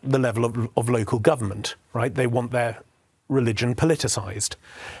realised at the level of local government, right? They want their religion politicised.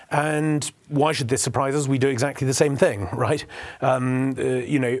 And why should this surprise us? We do exactly the same thing, right?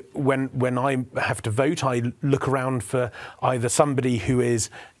 You know, when I have to vote, I look around for either somebody who is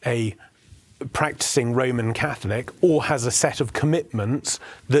a practicing Roman Catholic or has a set of commitments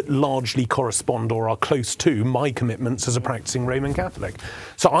that largely correspond or are close to my commitments as a practicing Roman Catholic.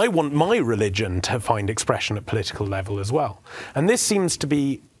 So I want my religion to find expression at political level as well. And this seems to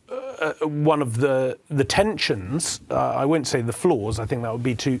be one of the tensions, I won't say the flaws, I think that would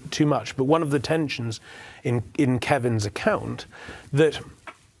be too much, but one of the tensions in Kevin's account, that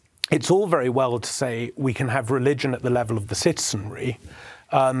it's all very well to say we can have religion at the level of the citizenry,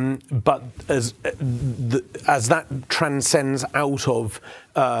 but as that transcends out of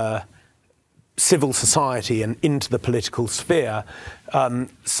civil society and into the political sphere,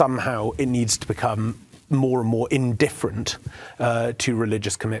 somehow it needs to become more and more indifferent to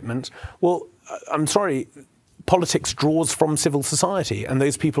religious commitments. Well, I'm sorry, politics draws from civil society, and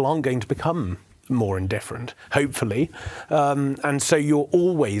those people aren't going to become more indifferent, hopefully. And so you're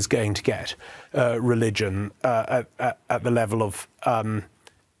always going to get religion at the level of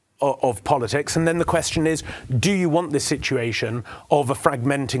politics. And then the question is, do you want this situation of a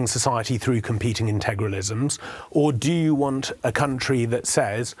fragmenting society through competing integralisms, or do you want a country that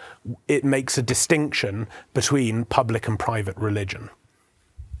says it makes a distinction between public and private religion?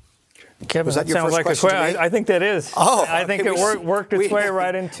 Kevin, that sounds like a question. I think that is. Oh, I think it worked its way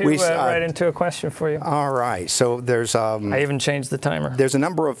right into a question for you. All right. So there's. I even changed the timer. There's a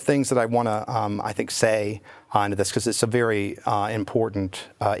number of things that I want to, I think, say onto this because it's a very important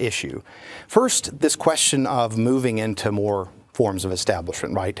issue. First, this question of moving into more forms of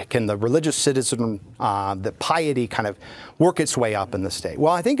establishment, right? Can the religious citizen, the piety kind of work its way up in the state?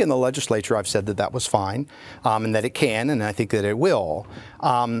 Well, I think in the legislature I've said that that was fine and that it can, and I think that it will.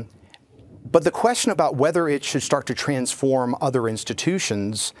 But the question about whether it should start to transform other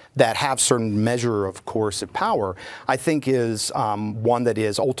institutions that have certain measure of coercive power, I think is one that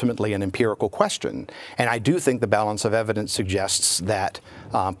is ultimately an empirical question. And I do think the balance of evidence suggests that,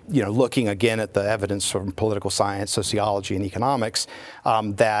 looking again at the evidence from political science, sociology, and economics,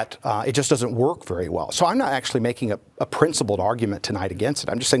 that it just doesn't work very well. So I'm not actually making a principled argument tonight against it.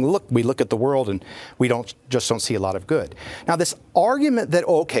 I'm just saying, look, we look at the world and we don't see a lot of good. Now, this argument that,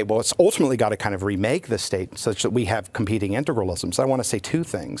 okay, well, it's ultimately got to kind of remake the state such that we have competing integralisms. I want to say two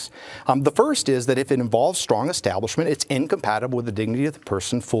things. The first is that if it involves strong establishment, it's incompatible with the dignity of the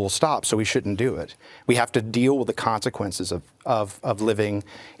person, full stop, so we shouldn't do it. We have to deal with the consequences of living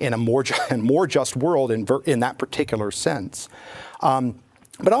in a more just world in that particular sense.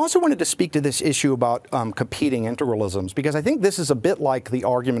 But I also wanted to speak to this issue about competing integralisms, because I think this is a bit like the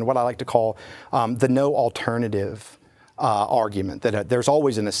argument, what I like to call the no alternative argument, that there's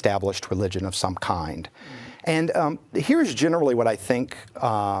always an established religion of some kind. And here's generally what I think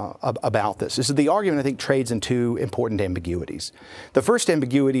about this. This is the argument, I think, trades in two important ambiguities. The first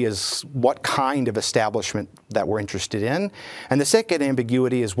ambiguity is what kind of establishment that we're interested in. And the second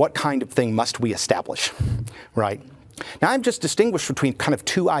ambiguity is what kind of thing must we establish, right? Now, I've just distinguished between kind of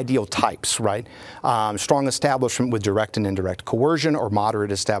two ideal types, right? Strong establishment with direct and indirect coercion, or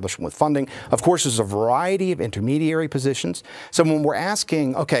moderate establishment with funding. Of course, there's a variety of intermediary positions. So when we're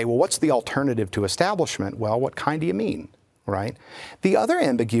asking, okay, well, what's the alternative to establishment? Well, what kind do you mean, right? The other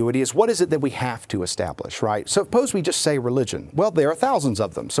ambiguity is, what is it that we have to establish, right? So suppose we just say religion. Well, there are thousands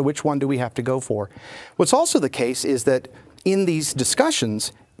of them, so which one do we have to go for? What's also the case is that in these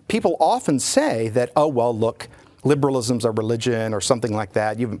discussions, people often say that, oh, well, look, liberalism's a religion or something like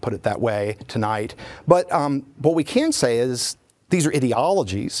that. You haven't put it that way tonight. But what we can say is these are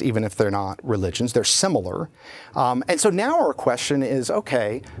ideologies, even if they're not religions. They're similar. And so now our question is,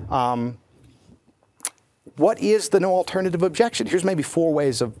 okay, what is the no alternative objection? Here's maybe four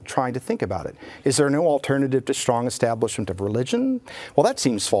ways of trying to think about it. Is there no alternative to strong establishment of religion? Well, that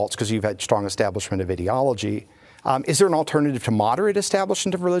seems false because you've had strong establishment of ideology. Is there an alternative to moderate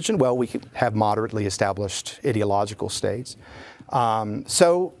establishment of religion? Well, we could have moderately established ideological states.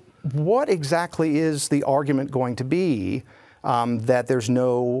 So what exactly is the argument going to be that there's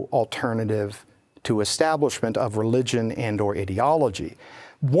no alternative to establishment of religion and or ideology?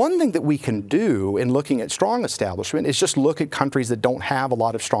 One thing that we can do in looking at strong establishment is just look at countries that don't have a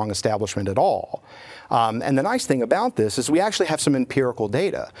lot of strong establishment at all. And the nice thing about this is we actually have some empirical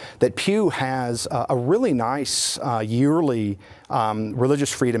data that Pew has a really nice yearly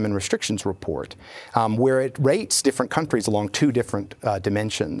Religious Freedom and Restrictions Report, where it rates different countries along two different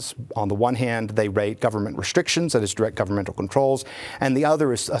dimensions. On the one hand, they rate government restrictions, that is direct governmental controls, and the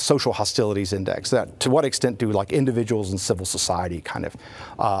other is a social hostilities index. That to what extent do like individuals and civil society kind of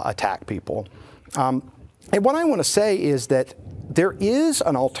attack people? And what I want to say is that there is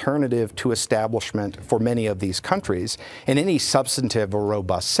an alternative to establishment for many of these countries in any substantive or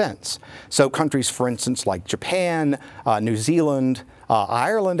robust sense. So countries, for instance, like Japan, New Zealand,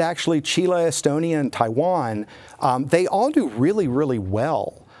 Ireland, actually, Chile, Estonia, and Taiwan, they all do really, really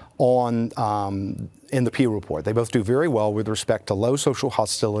well on in the Pew Report. They both do very well with respect to low social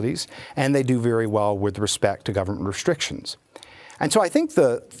hostilities, and they do very well with respect to government restrictions. And so I think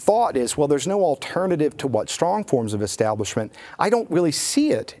the thought is, well, there's no alternative to what strong forms of establishment. I don't really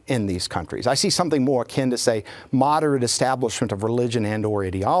see it in these countries. I see something more akin to, say, moderate establishment of religion and or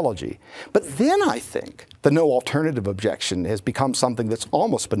ideology. But then I think the no alternative objection has become something that's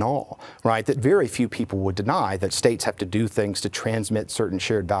almost banal, right? That very few people would deny, that states have to do things to transmit certain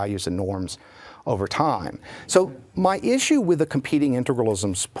shared values and norms over time. So my issue with the competing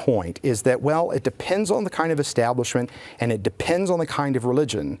integralism's point is that, well, it depends on the kind of establishment and it depends on the kind of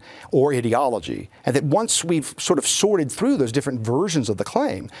religion or ideology. And that once we've sort of sorted through those different versions of the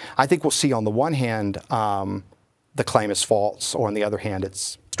claim, I think we'll see on the one hand the claim is false, or on the other hand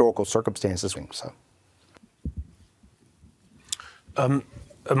it's historical circumstances. So.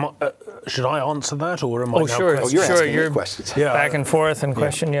 Should I answer that, or am I? Oh, sure. Oh, you're asking You're me questions. Yeah. back and forth and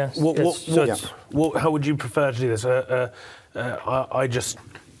question, yes. How would you prefer to do this? I just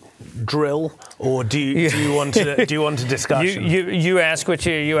drill, or do you want a discussion? You ask what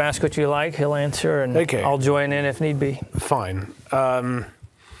you like. He'll answer, and okay. I'll join in if need be. Fine.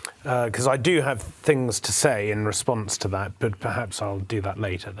 Because I do have things to say in response to that, but perhaps I'll do that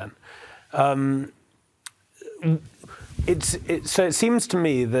later then. So it seems to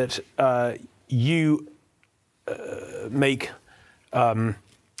me that you make a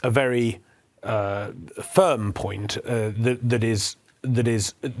very firm point that is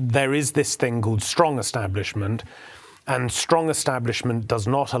there is this thing called strong establishment, and strong establishment does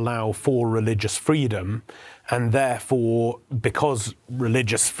not allow for religious freedom, and therefore, because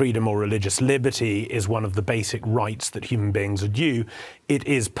religious freedom or religious liberty is one of the basic rights that human beings are due, it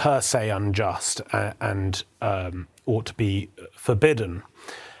is per se unjust and ought to be forbidden.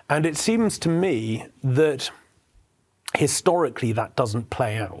 And it seems to me that historically that doesn't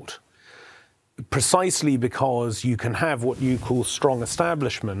play out, precisely because you can have what you call strong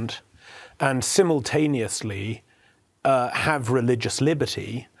establishment and simultaneously have religious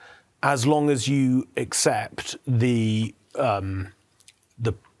liberty, as long as you accept the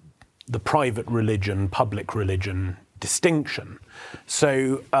private religion, public religion distinction.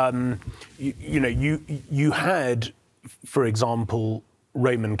 So you had, for example,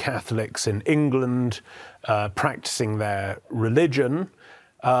 Roman Catholics in England practicing their religion.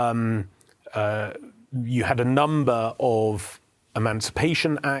 You had a number of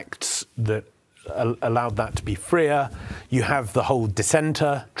Emancipation Acts that allowed that to be freer. You have the whole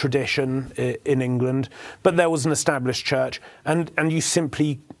dissenter tradition in England, but there was an established church, and you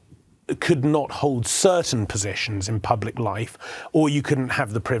simply could not hold certain positions in public life, or you couldn't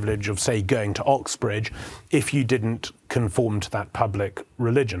have the privilege of, say, going to Oxbridge if you didn't conform to that public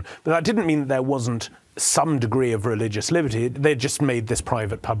religion. But that didn't mean that there wasn't some degree of religious liberty. They just made this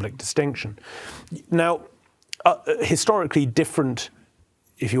private-public distinction. Now, historically different,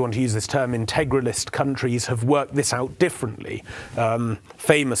 if you want to use this term, integralist countries have worked this out differently.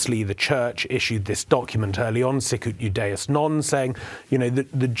 Famously, the church issued this document early on, Sicut Judaeus Non, saying,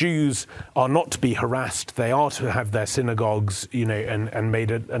 the Jews are not to be harassed, they are to have their synagogues, and made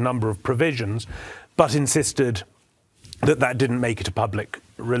a number of provisions, but insisted that didn't make it a public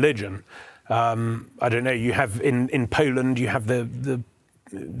religion. I don't know, you have in Poland, you have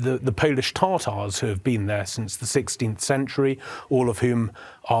the Polish Tatars who have been there since the 16th century, all of whom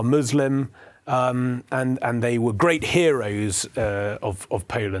are Muslim, and they were great heroes of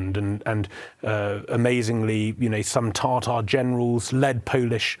Poland, and amazingly, some Tatar generals led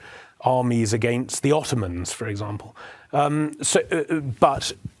Polish armies against the Ottomans, for example.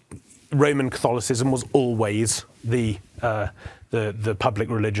 But Roman Catholicism was always the public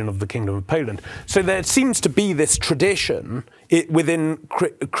religion of the Kingdom of Poland. So there seems to be this tradition within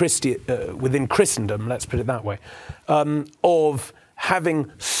Christendom, let's put it that way, of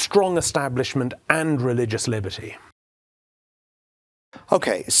having strong establishment and religious liberty.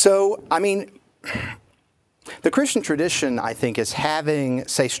 Okay, so, I mean, the Christian tradition, I think, is having,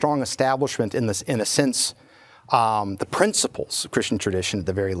 say, strong establishment in a sense the principles of Christian tradition, at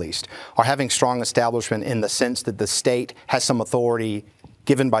the very least, are having strong establishment in the sense that the state has some authority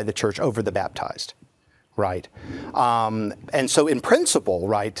given by the church over the baptized, right? And so in principle,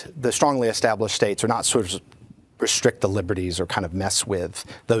 right, the strongly established states are not sort of restrict the liberties or kind of mess with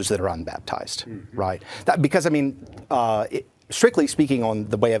those that are unbaptized, right? Because, I mean, strictly speaking on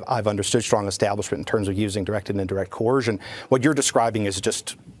the way I've understood strong establishment in terms of using direct and indirect coercion, what you're describing is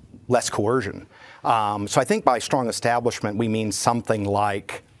just less coercion. So I think by strong establishment, we mean something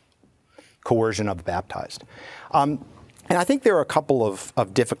like coercion of the baptized. And I think there are a couple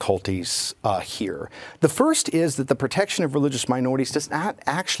of difficulties here. The first is that the protection of religious minorities does not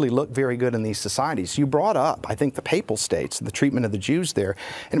actually look very good in these societies. You brought up, I think, the papal states, the treatment of the Jews there.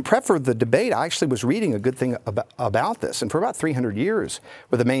 In prep for the debate, I actually was reading a good thing about this. And for about 300 years,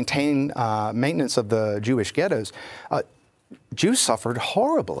 with the maintenance of the Jewish ghettos, Jews suffered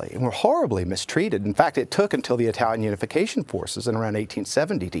horribly and were horribly mistreated. In fact, it took until the Italian unification forces in around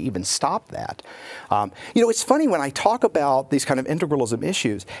 1870 to even stop that. You know, it's funny when I talk about these kind of integralism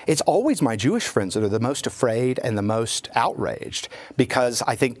issues, it's always my Jewish friends that are the most afraid and the most outraged, because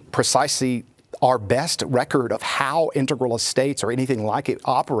I think precisely our best record of how integralist states or anything like it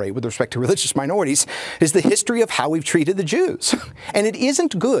operate with respect to religious minorities is the history of how we've treated the Jews. And it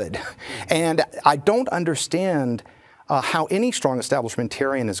isn't good. And I don't understand how any strong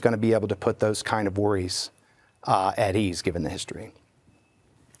establishmentarian is going to be able to put those kind of worries at ease, given the history.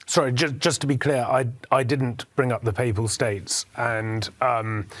 Sorry, just to be clear, I didn't bring up the papal states, and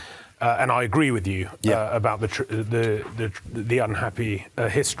I agree with you about the unhappy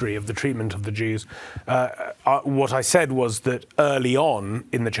history of the treatment of the Jews. What I said was that early on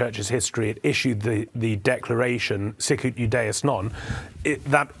in the Church's history, it issued the declaration "Sicut Judaeus non."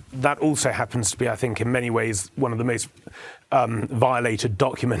 That also happens to be, I think, in many ways one of the most violated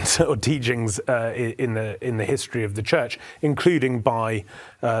documents or teachings in the history of the Church, including by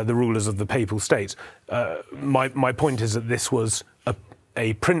the rulers of the papal states. My point is that this was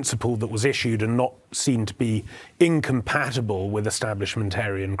a principle that was issued and not seen to be incompatible with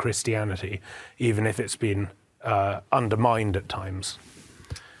establishmentarian Christianity, even if it's been undermined at times.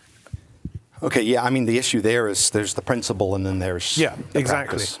 Okay, yeah, I mean, the issue there is there's the principle and then there's the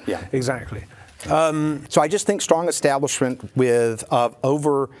practice. Yeah, exactly. So I just think strong establishment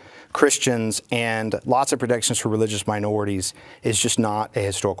over Christians and lots of protections for religious minorities is just not a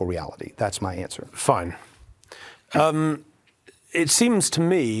historical reality. That's my answer. Fine. It seems to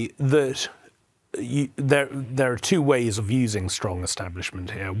me that there are two ways of using strong establishment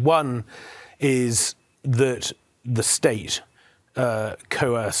here. One is that the state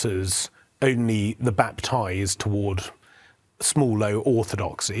coerces only the baptized toward small o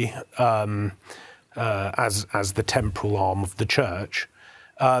orthodoxy as the temporal arm of the Church.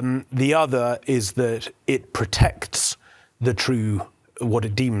 The other is that it protects what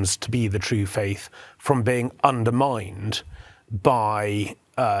it deems to be the true faith from being undermined by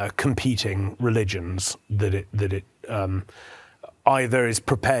competing religions that it either is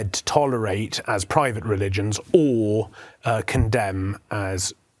prepared to tolerate as private religions or condemn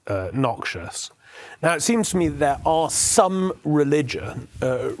as noxious. Now, it seems to me that there are some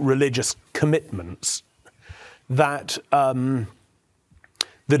religious commitments that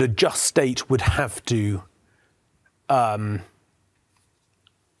that a just state would have to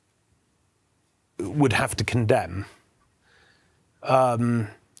condemn.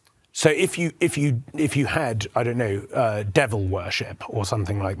 So if you had, I don't know, devil worship or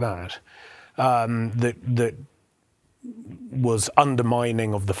something like that, that was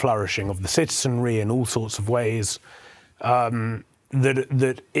undermining of the flourishing of the citizenry in all sorts of ways,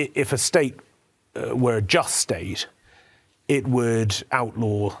 that if a state were a just state, it would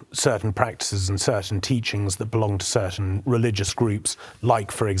outlaw certain practices and certain teachings that belong to certain religious groups,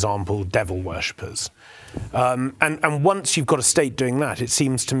 like, for example, devil worshippers. And once you've got a state doing that, it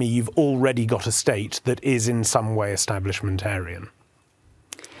seems to me you've already got a state that is in some way establishmentarian.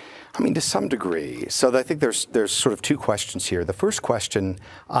 I mean, to some degree. So I think there's sort of two questions here. The first question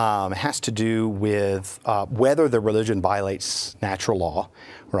has to do with whether the religion violates natural law,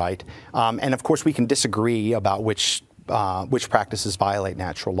 right? And of course, we can disagree about which practices violate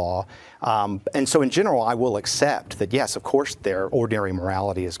natural law. And so in general, I will accept that, yes, of course, their ordinary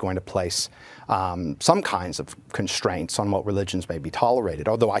morality is going to place some kinds of constraints on what religions may be tolerated,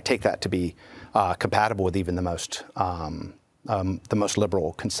 although I take that to be compatible with even the most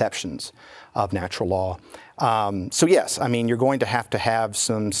liberal conceptions of natural law. So yes, I mean, you're going to have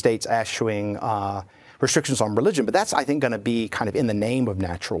some states issuing restrictions on religion, but that's, I think, going to be kind of in the name of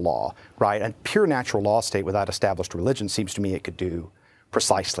natural law, right? A pure natural law state without established religion seems to me it could do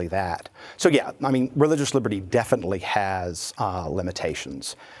precisely that. So yeah, I mean, religious liberty definitely has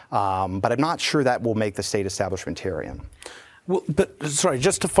limitations, but I'm not sure that will make the state establishmentarian. Well, but sorry,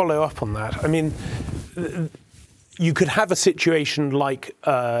 just to follow up on that, I mean, you could have a situation like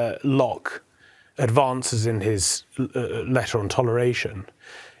Locke advances in his letter on toleration,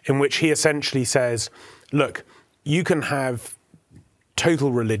 in which he essentially says, look, you can have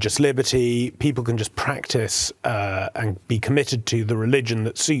total religious liberty, people can just practice and be committed to the religion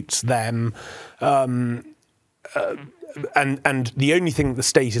that suits them, and the only thing the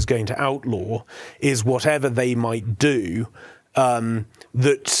state is going to outlaw is whatever they might do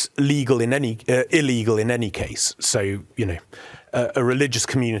that's illegal in any case. So, you know, a religious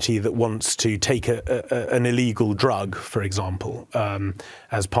community that wants to take an illegal drug, for example,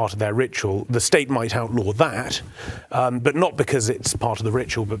 as part of their ritual, the state might outlaw that, but not because it's part of the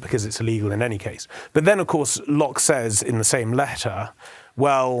ritual, but because it's illegal in any case. But then, of course, Locke says in the same letter,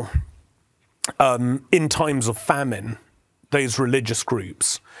 well, in times of famine, those religious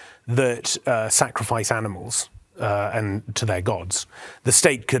groups that sacrifice animals and to their gods, the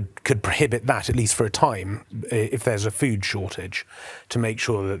state could prohibit that, at least for a time, if there's a food shortage, to make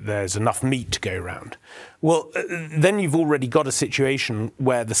sure that there's enough meat to go around. Well, then you've already got a situation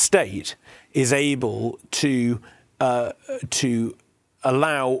where the state is able to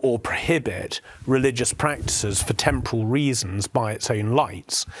allow or prohibit religious practices for temporal reasons by its own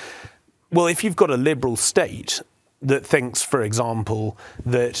lights. Well, if you've got a liberal state that thinks, for example,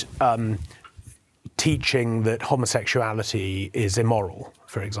 that teaching that homosexuality is immoral,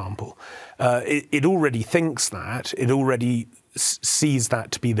 for example, it already thinks that, it already sees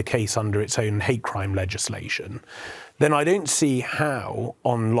that to be the case under its own hate crime legislation, then I don't see how,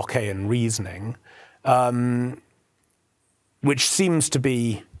 on Lockean reasoning, which seems to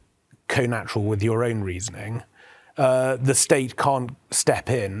be co-natural with your own reasoning, the state can't step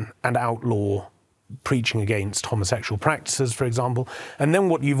in and outlaw preaching against homosexual practices, for example. And then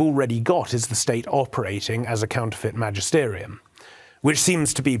what you've already got is the state operating as a counterfeit magisterium, which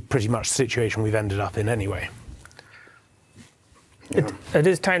seems to be pretty much the situation we've ended up in anyway. It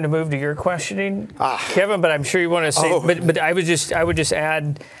is time to move to your questioning, Kevin, but I'm sure you want to say, but I would just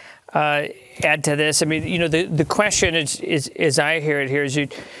add to this. I mean, you know, the question is as I hear it here, is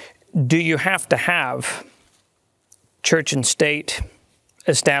do you have to have church and state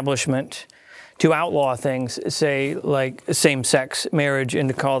establishment to outlaw things, say like same-sex marriage and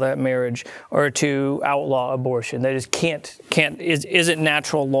to call that marriage, or to outlaw abortion? That just isn't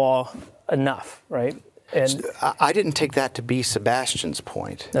natural law enough, right? And I didn't take that to be Sebastian's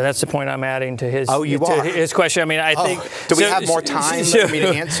point. That's the point I'm adding to his. His question. I mean, I think. Do we have more time for me to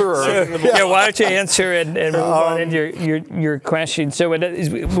answer? Or? Yeah, why don't you answer and move on into your question? So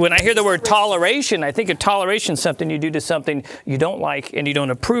when I hear the word toleration, I think of toleration something you do to something you don't like and you don't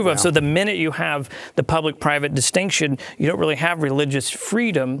approve of. So the minute you have the public-private distinction, you don't really have religious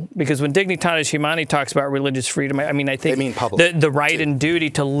freedom, because when Dignitatis Humanae talks about religious freedom, I mean, I think the right and duty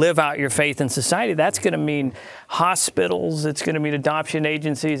to live out your faith in society, that's going to mean hospitals, it's going to mean adoption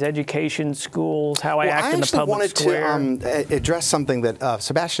agencies, education, schools, how I act in the public square. I wanted to address something that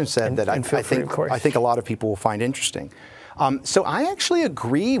Sebastian said that I think a lot of people will find interesting. So I actually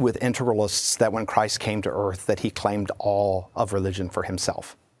agree with integralists that when Christ came to earth that he claimed all of religion for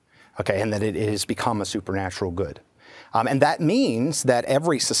himself, okay, and that it has become a supernatural good. And that means that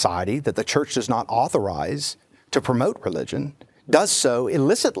every society that the church does not authorize to promote religion does so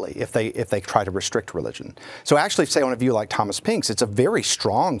illicitly if they try to restrict religion. So actually, say on a view like Thomas Pinck's, it's a very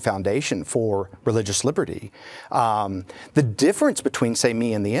strong foundation for religious liberty. The difference between, say,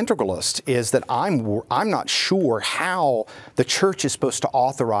 me and the integralist is that I'm not sure how the church is supposed to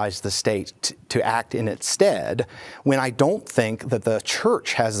authorize the state to act in its stead, when I don't think that the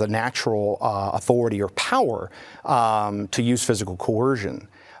church has the natural authority or power to use physical coercion.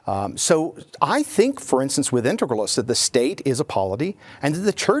 So I think, for instance, with integralists, that the state is a polity and that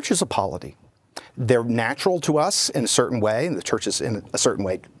the church is a polity. They're natural to us in a certain way, and the church is in a certain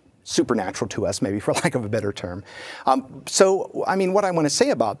way supernatural to us, maybe for lack of a better term. So, I mean, what I want to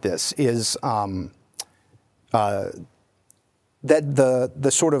say about this is that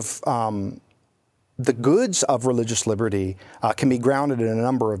the sort of the goods of religious liberty can be grounded in a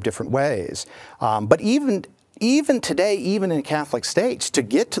number of different ways. But even today, even in Catholic states, to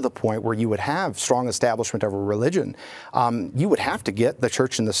get to the point where you would have strong establishment over religion, you would have to get the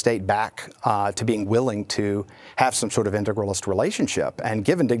church and the state back to being willing to have some sort of integralist relationship. And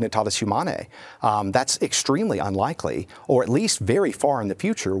given Dignitatis Humanae, that's extremely unlikely, or at least very far in the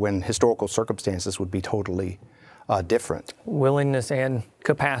future when historical circumstances would be totally different. Willingness and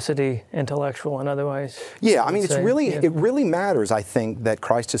capacity, intellectual and otherwise. Yeah, I mean, it really matters, I think, that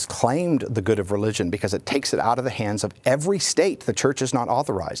Christ has claimed the good of religion because it takes it out of the hands of every state the church is not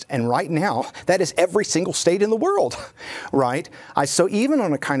authorized. And right now, that is every single state in the world, right? So even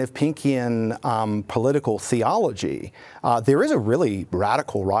on a kind of Pinkean political theology, there is a really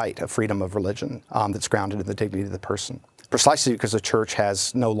radical right of freedom of religion that's grounded in the dignity of the person, precisely because the church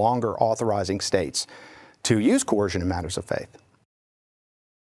has no longer authorizing states to use coercion in matters of faith.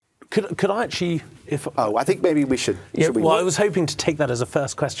 Could I actually, I think maybe we should. Yeah, I was hoping to take that as a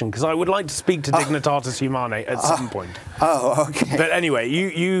first question because I would like to speak to Dignitatis Humanae at some point. Oh, okay. But anyway,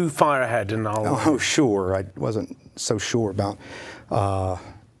 you fire ahead and I'll... Oh, sure. I wasn't so sure about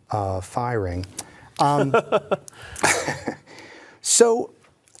firing. So,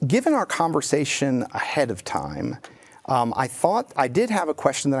 given our conversation ahead of time, I did have a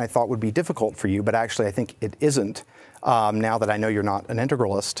question that I thought would be difficult for you, but actually I think it isn't, now that I know you're not an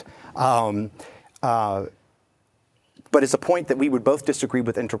integralist. But it's a point that we would both disagree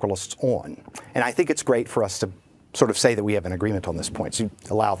with integralists on. And I think it's great for us to sort of say that we have an agreement on this point, so you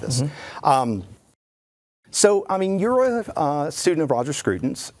allow this. Mm-hmm. So, I mean, you're a student of Roger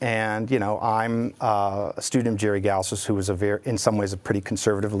Scruton's, and, you know, I'm a student of Jerry Gaussis, who was in some ways a pretty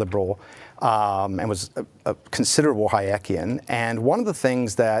conservative liberal, and was a considerable Hayekian. And one of the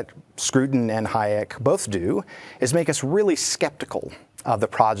things that Scruton and Hayek both do is make us really skeptical of the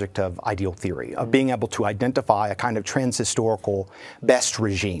project of ideal theory, of being able to identify a kind of transhistorical best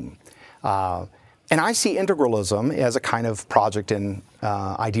regime. And I see integralism as a kind of project in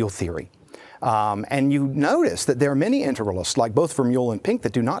ideal theory. And you notice that there are many integralists, like both Vermeulen and Pink,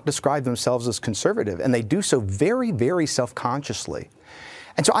 that do not describe themselves as conservative, and they do so very, very self-consciously.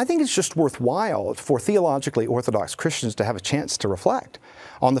 And so I think it's just worthwhile for theologically orthodox Christians to have a chance to reflect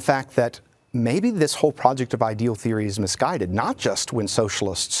on the fact that maybe this whole project of ideal theory is misguided, not just when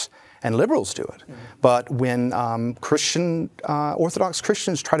socialists and liberals do it, but when Orthodox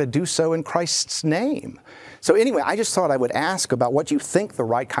Christians try to do so in Christ's name. So anyway, I just thought I would ask about what you think the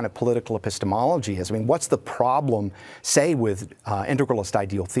right kind of political epistemology is. I mean, what's the problem, say, with integralist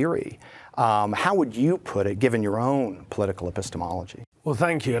ideal theory? How would you put it, given your own political epistemology? Well,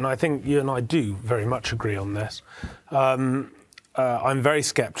 thank you, and I think you and I do very much agree on this. I'm very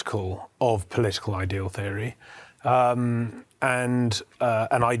skeptical of political ideal theory. And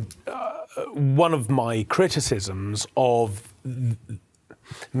one of my criticisms of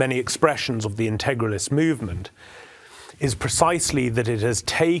many expressions of the integralist movement is precisely that it has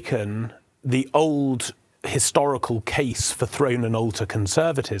taken the old historical case for throne and altar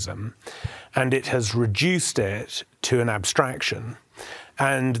conservatism and it has reduced it to an abstraction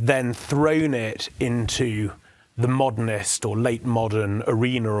and then thrown it into the modernist or late modern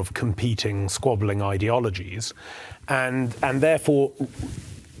arena of competing, squabbling ideologies, and therefore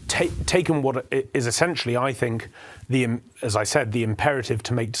taken what is essentially, I think, as I said, the imperative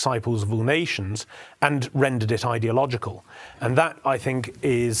to make disciples of all nations, and rendered it ideological. And that, I think,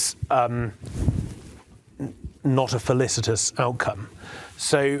 is not a felicitous outcome.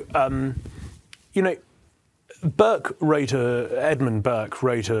 So, you know, Edmund Burke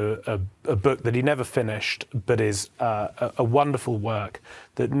wrote a book that he never finished, but is a wonderful work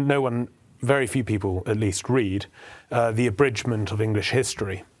that very few people at least read, The Abridgment of English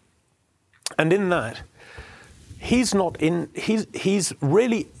History. And in that, he's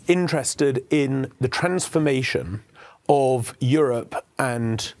really interested in the transformation of Europe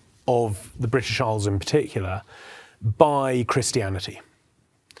and of the British Isles in particular by Christianity.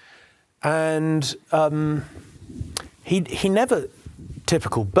 And he never,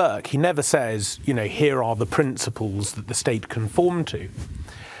 typical Burke, he never says, you know, here are the principles that the state conform to.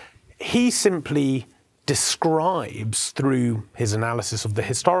 He simply describes, through his analysis of the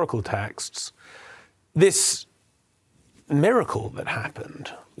historical texts, this miracle that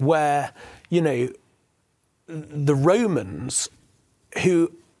happened where, you know, the Romans,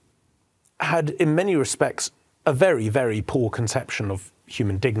 who had in many respects a very, very poor conception of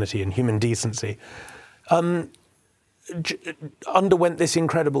human dignity and human decency, underwent this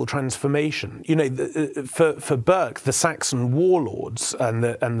incredible transformation. You know, for Burke, the Saxon warlords and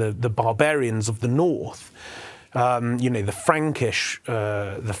the barbarians of the north, you know, the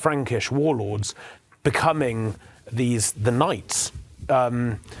Frankish warlords becoming the knights,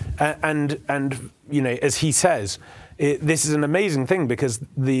 and you know, as he says, this is an amazing thing because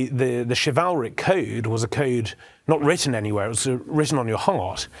the chivalric code was a code not written anywhere; it was written on your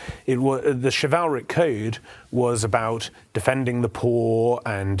heart. The chivalric code was about defending the poor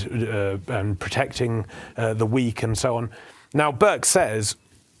and protecting the weak and so on. Now Burke says,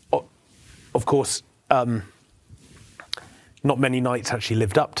 of course, not many knights actually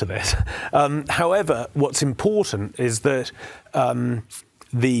lived up to this. However, what's important is that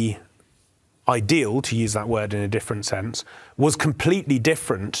the ideal, to use that word in a different sense, was completely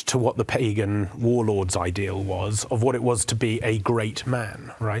different to what the pagan warlord's ideal was of what it was to be a great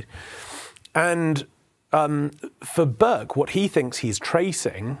man, right? And for Burke, what he thinks he's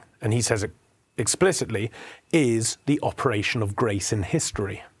tracing, and he says it explicitly, is the operation of grace in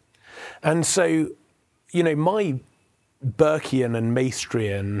history. And so, you know, my Burkean and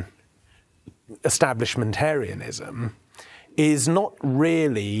Maestrian establishmentarianism is not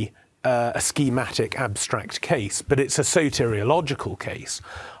really a schematic abstract case, but it's a soteriological case.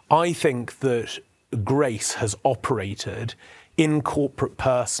 I think that grace has operated in corporate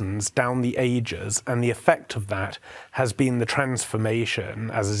persons down the ages, and the effect of that has been the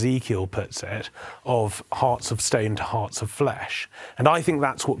transformation, as Ezekiel puts it, of hearts of stone to hearts of flesh. And I think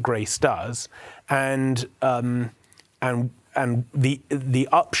that's what grace does. And the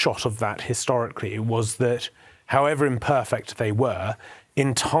upshot of that historically was that, however imperfect they were,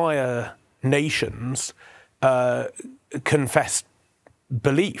 entire nations confessed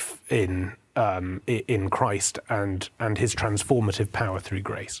belief in Christ and his transformative power through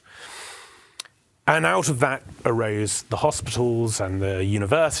grace. And out of that arose the hospitals and the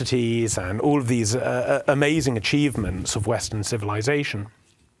universities and all of these amazing achievements of Western civilization.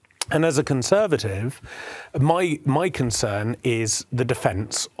 And as a conservative, my concern is the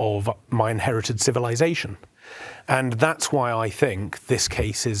defense of my inherited civilization. And that's why I think this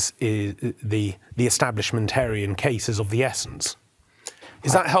case is the establishmentarian case is of the essence.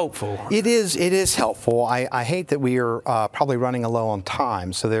 Is that helpful? It is helpful. I hate that we are probably running low on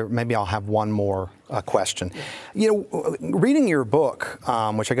time, so maybe I'll have one more question. You know, reading your book,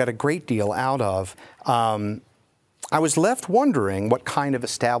 which I got a great deal out of, I was left wondering what kind of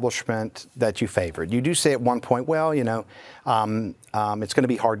establishment that you favored. You do say at one point, well, you know, it's going to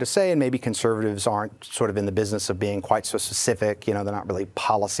be hard to say, and maybe conservatives aren't sort of in the business of being quite so specific. You know, they're not really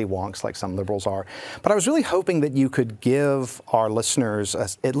policy wonks like some liberals are. But I was really hoping that you could give our listeners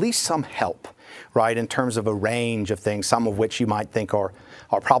at least some help, right, in terms of a range of things, some of which you might think are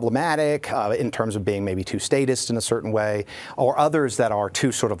problematic in terms of being maybe too statist in a certain way, or others that are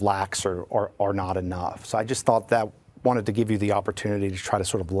too sort of lax or not enough. So I just thought that wanted to give you the opportunity to try to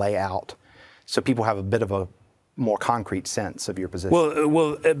sort of lay out so people have a bit of a more concrete sense of your position.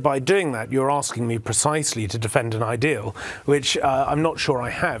 Well, by doing that, you're asking me precisely to defend an ideal, which I'm not sure I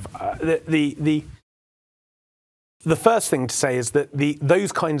have. The first thing to say is that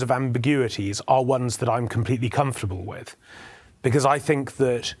those kinds of ambiguities are ones that I'm completely comfortable with, because I think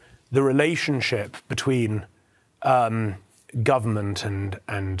that the relationship between government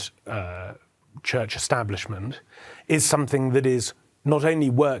and church establishment is something that is not only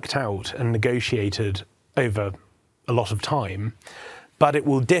worked out and negotiated over a lot of time, but it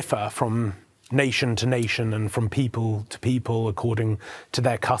will differ from nation to nation and from people to people according to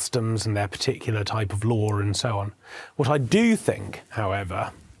their customs and their particular type of law and so on. What I do think,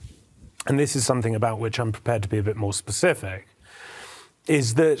 however, and this is something about which I'm prepared to be a bit more specific,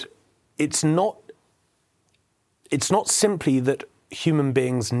 is that it's not simply that human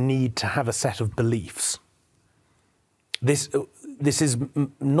beings need to have a set of beliefs. This is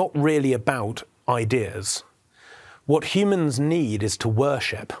not really about ideas. What humans need is to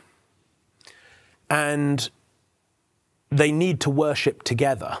worship. And they need to worship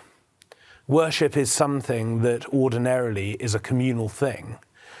together. Worship is something that ordinarily is a communal thing,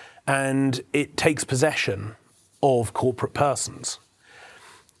 and it takes possession of corporate persons.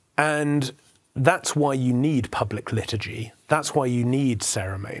 And that's why you need public liturgy. That's why you need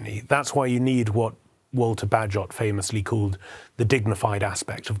ceremony. That's why you need what Walter Bagehot famously called the dignified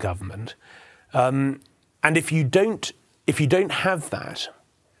aspect of government. And if you don't have that,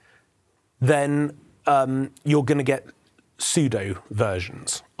 then you're going to get pseudo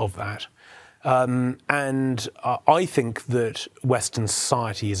versions of that. And I think that Western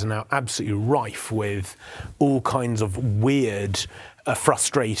society is now absolutely rife with all kinds of weird,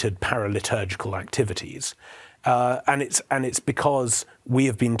 frustrated paraliturgical activities. And it's because we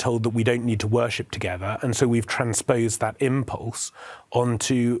have been told that we don't need to worship together, and so we've transposed that impulse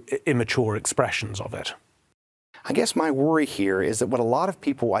onto immature expressions of it. I guess my worry here is that what a lot of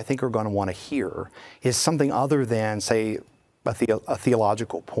people I think are going to want to hear is something other than, say, a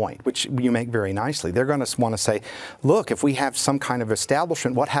theological point, which you make very nicely. They're going to want to say, look, if we have some kind of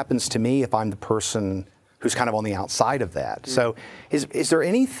establishment, what happens to me if I'm the person who's kind of on the outside of that? So is there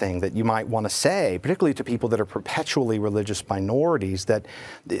anything that you might want to say, particularly to people that are perpetually religious minorities, that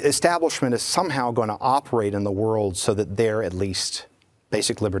the establishment is somehow going to operate in the world so that their, at least,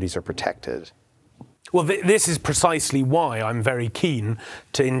 basic liberties are protected? Well, this is precisely why I'm very keen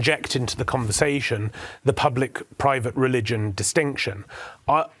to inject into the conversation the public-private religion distinction.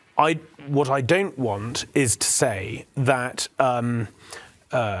 What I don't want is to say that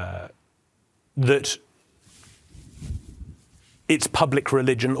that it's public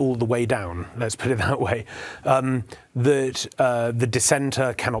religion all the way down, let's put it that way, that the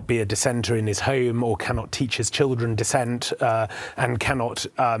dissenter cannot be a dissenter in his home or cannot teach his children dissent and cannot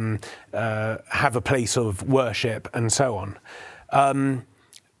have a place of worship and so on.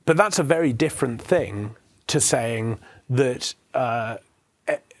 But that's a very different thing to saying that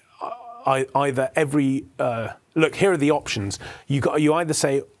either every... look, here are the options. You either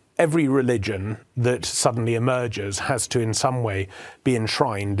say every religion that suddenly emerges has to in some way be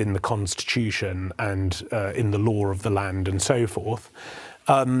enshrined in the Constitution and in the law of the land and so forth,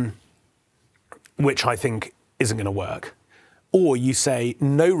 which I think isn't going to work. Or you say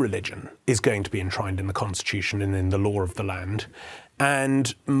no religion is going to be enshrined in the Constitution and in the law of the land.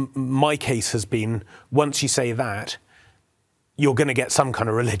 And my case has been, once you say that, you're going to get some kind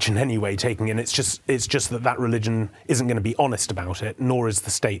of religion anyway taking in. It's just that religion isn't going to be honest about it, nor is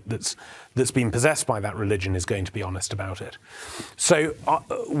the state that's been possessed by that religion is going to be honest about it. So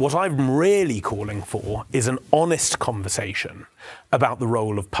what I'm really calling for is an honest conversation about the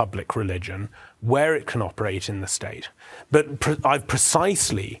role of public religion, where it can operate in the state. But I've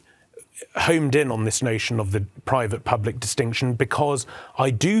precisely homed in on this notion of the private-public distinction because I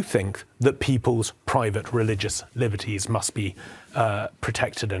do think that people's private religious liberties must be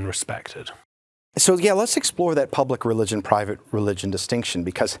protected and respected. So yeah, let's explore that public religion, private religion distinction,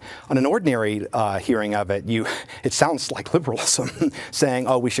 because on an ordinary hearing of it, it sounds like liberalism, saying,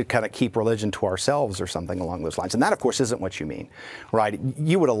 oh, we should kind of keep religion to ourselves or something along those lines. And that, of course, isn't what you mean, right?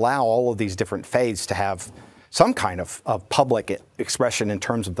 You would allow all of these different faiths to have some kind of public expression in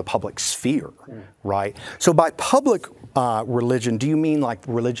terms of the public sphere, right? So by public religion, do you mean like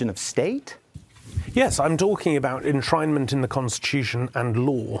religion of state? Yes, I'm talking about enshrinement in the Constitution and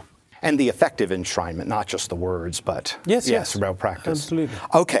law. And the effective enshrinement, not just the words, but yes, real practice. Absolutely.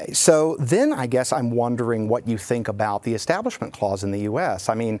 Okay, so then I guess I'm wondering what you think about the Establishment Clause in the U.S.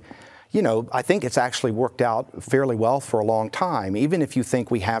 I mean, you know, I think it's actually worked out fairly well for a long time, even if you think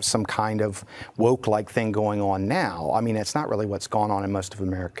we have some kind of woke-like thing going on now. I mean, it's not really what's gone on in most of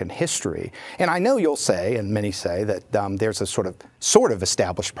American history. And I know you'll say, and many say, that there's a sort of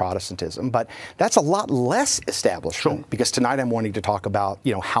established Protestantism, but that's a lot less establishment, sure. Because tonight I'm wanting to talk about,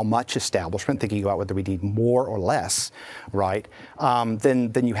 you know, how much establishment, thinking about whether we need more or less, right,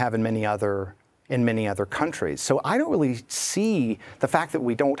 than you have in many other countries. So I don't really see the fact that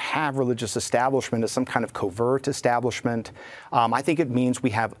we don't have religious establishment as some kind of covert establishment. I think it means we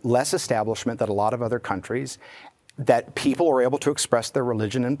have less establishment than a lot of other countries, that people are able to express their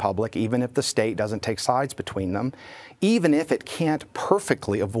religion in public, even if the state doesn't take sides between them, even if it can't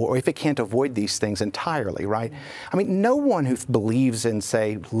perfectly avoid, if it can't avoid these things entirely, right? I mean, no one who believes in,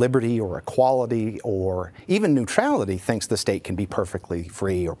 say, liberty or equality or even neutrality thinks the state can be perfectly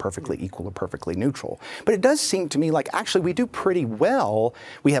free or perfectly equal or perfectly neutral. But it does seem to me like actually we do pretty well.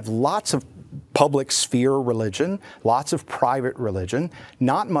 We have lots of public sphere religion, lots of private religion,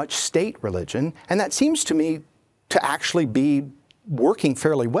 not much state religion, and that seems to me to actually be working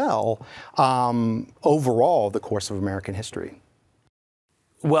fairly well overall the course of American history.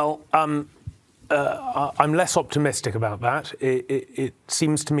 Well, I'm less optimistic about that. It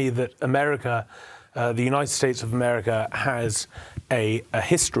seems to me that America, the United States of America, has a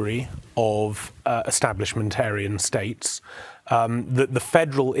history of establishmentarian states. That the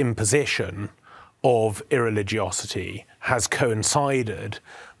federal imposition of irreligiosity has coincided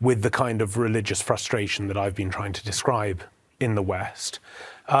with the kind of religious frustration that I've been trying to describe in the West.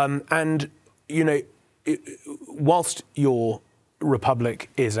 And, you know, whilst your republic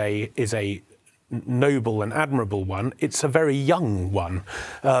is a noble and admirable one, it's a very young one.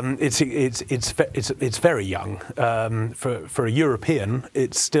 It's very young. For a European,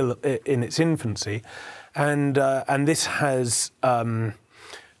 it's still in its infancy. And this has...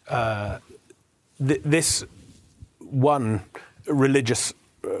 this one religious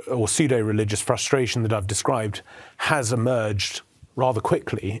or pseudo-religious frustration that I've described has emerged rather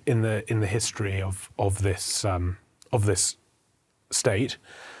quickly in the history of this state,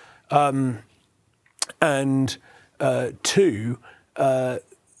 and two,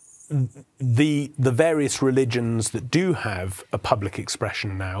 the various religions that do have a public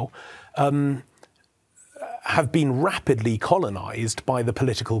expression now have been rapidly colonized by the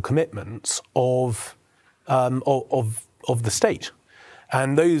political commitments of the state.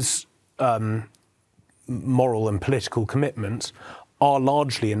 And those moral and political commitments are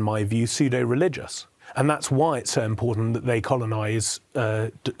largely, in my view, pseudo-religious. And that's why it's so important that they colonize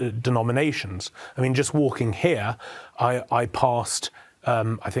denominations. I mean, just walking here, I passed,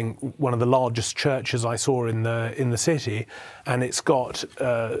 I think, one of the largest churches I saw in the city, and it's got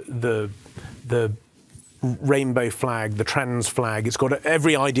the rainbow flag, the trans flag. It's got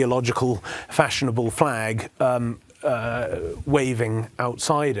every ideological, fashionable flag waving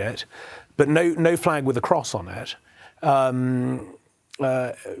outside it, but no flag with a cross on it.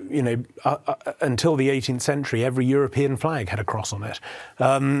 Until the 18th century, every European flag had a cross on it,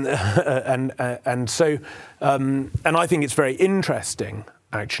 and I think it's very interesting,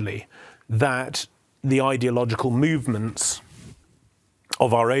 actually, that the ideological movements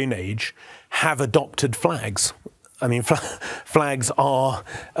of our own age have adopted flags. I mean, flags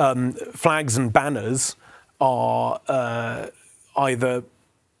and banners are either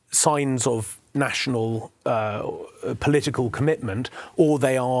signs of national political commitment, or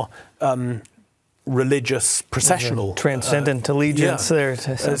they are religious processional. Transcendent allegiance there.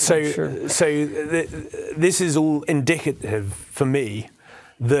 This is all indicative for me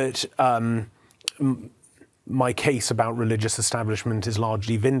that my case about religious establishment is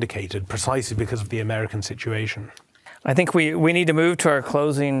largely vindicated precisely because of the American situation. I think we need to move to our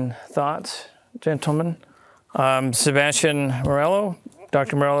closing thoughts, gentlemen. Sebastian Morello,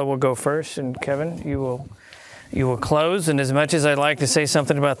 Dr. Morello will go first, and Kevin, you will close. And as much as I'd like to say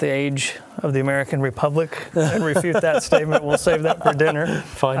something about the age of the American Republic and refute that statement, we'll save that for dinner.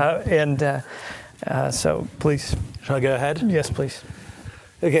 Fine. So please. Shall I go ahead? Yes, please.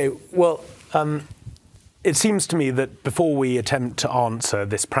 Okay. Well, it seems to me that before we attempt to answer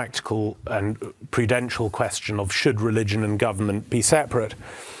this practical and prudential question of should religion and government be separate,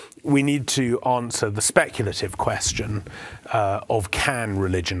 we need to answer the speculative question of can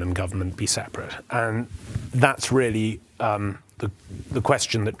religion and government be separate? And that's really the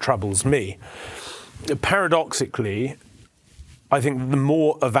question that troubles me. Paradoxically, I think the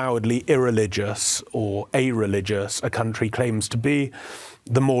more avowedly irreligious or a-religious a country claims to be,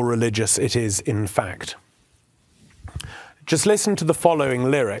 the more religious it is in fact. Just listen to the following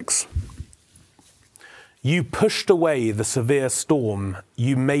lyrics. You pushed away the severe storm,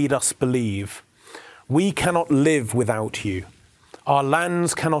 you made us believe. We cannot live without you. Our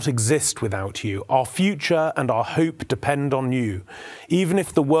lands cannot exist without you. Our future and our hope depend on you. Even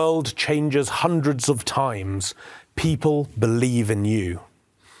if the world changes hundreds of times, people believe in you.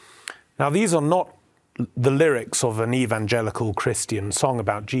 Now, these are not the lyrics of an evangelical Christian song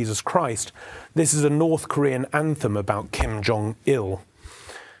about Jesus Christ. This is a North Korean anthem about Kim Jong-il.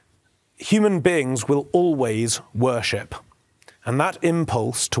 Human beings will always worship, and that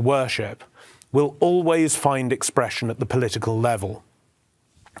impulse to worship will always find expression at the political level.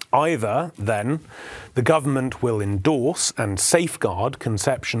 Either, then, the government will endorse and safeguard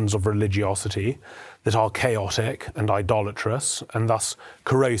conceptions of religiosity that are chaotic and idolatrous, and thus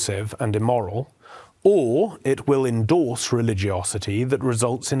corrosive and immoral, or it will endorse religiosity that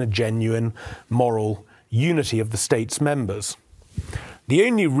results in a genuine moral unity of the state's members. The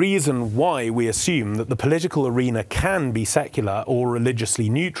only reason why we assume that the political arena can be secular or religiously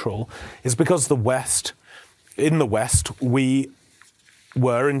neutral is because in the West, we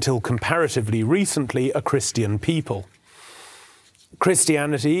were, until comparatively recently, a Christian people.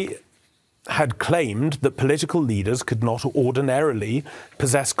 Christianity had claimed that political leaders could not ordinarily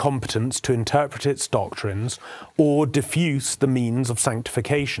possess competence to interpret its doctrines or diffuse the means of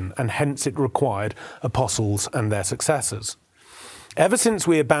sanctification, and hence it required apostles and their successors. Ever since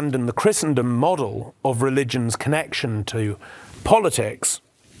we abandoned the Christendom model of religion's connection to politics,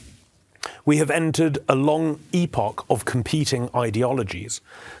 we have entered a long epoch of competing ideologies.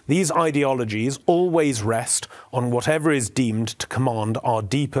 These ideologies always rest on whatever is deemed to command our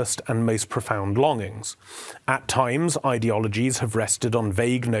deepest and most profound longings. At times, ideologies have rested on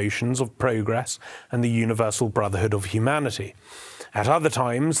vague notions of progress and the universal brotherhood of humanity. At other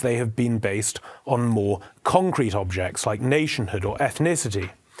times, they have been based on more concrete objects like nationhood or ethnicity.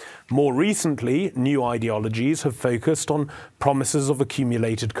 More recently, new ideologies have focused on promises of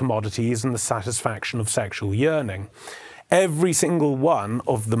accumulated commodities and the satisfaction of sexual yearning. Every single one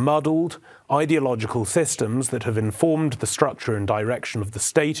of the muddled ideological systems that have informed the structure and direction of the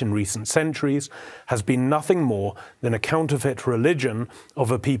state in recent centuries has been nothing more than a counterfeit religion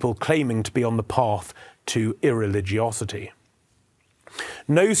of a people claiming to be on the path to irreligiosity.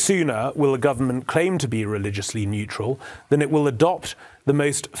 No sooner will a government claim to be religiously neutral than it will adopt the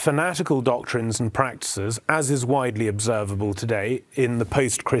most fanatical doctrines and practices, as is widely observable today in the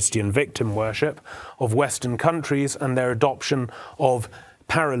post-Christian victim worship of Western countries and their adoption of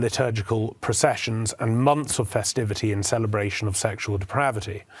paraliturgical processions and months of festivity in celebration of sexual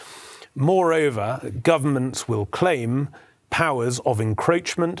depravity. Moreover, governments will claim powers of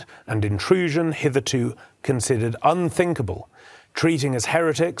encroachment and intrusion hitherto considered unthinkable, treating as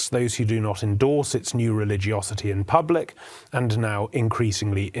heretics those who do not endorse its new religiosity in public and now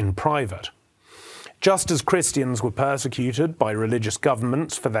increasingly in private. Just as Christians were persecuted by religious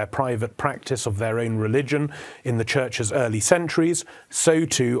governments for their private practice of their own religion in the Church's early centuries, so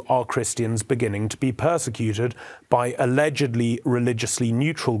too are Christians beginning to be persecuted by allegedly religiously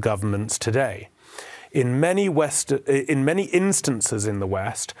neutral governments today. In many instances in the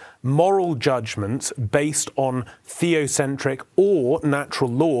West, moral judgments based on theocentric or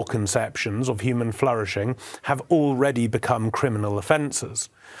natural law conceptions of human flourishing have already become criminal offences.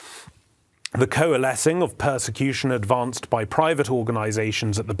 The coalescing of persecution advanced by private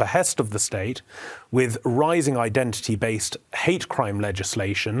organisations at the behest of the state, with rising identity-based hate crime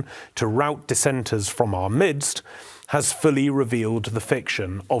legislation to rout dissenters from our midst, has fully revealed the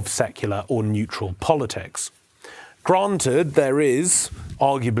fiction of secular or neutral politics. Granted, there is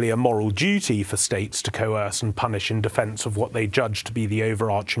arguably a moral duty for states to coerce and punish in defence of what they judge to be the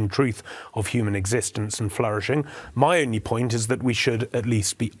overarching truth of human existence and flourishing. My only point is that we should at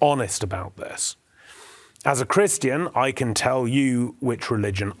least be honest about this. As a Christian, I can tell you which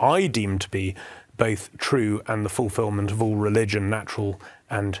religion I deem to be both true and the fulfilment of all religion, natural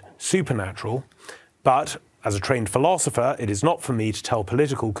and supernatural, but as a trained philosopher, it is not for me to tell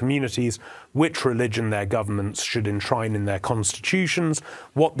political communities which religion their governments should enshrine in their constitutions,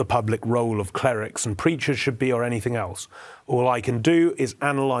 what the public role of clerics and preachers should be, or anything else. All I can do is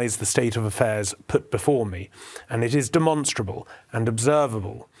analyse the state of affairs put before me, and it is demonstrable and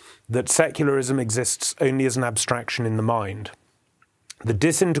observable that secularism exists only as an abstraction in the mind. The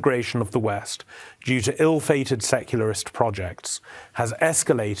disintegration of the West, due to ill-fated secularist projects, has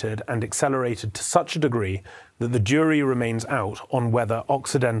escalated and accelerated to such a degree that the jury remains out on whether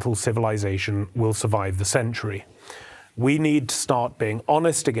Occidental civilization will survive the century. We need to start being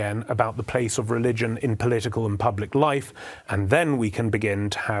honest again about the place of religion in political and public life, and then we can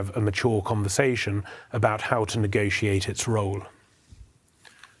begin to have a mature conversation about how to negotiate its role.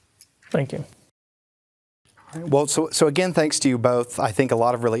 Thank you. Well, so again, thanks to you both. I think a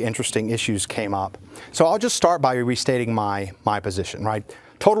lot of really interesting issues came up. So I'll just start by restating my position, right?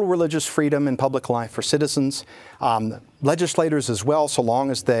 Total religious freedom in public life for citizens, legislators as well, so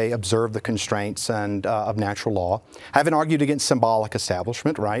long as they observe the constraints of natural law. I haven't argued against symbolic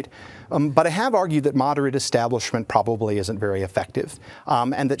establishment, right? But I have argued that moderate establishment probably isn't very effective,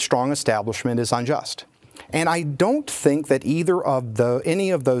 and that strong establishment is unjust. And I don't think that any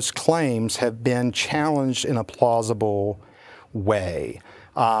of those claims have been challenged in a plausible way.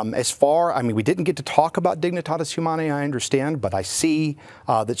 We didn't get to talk about dignitatis humanae, I understand, but I see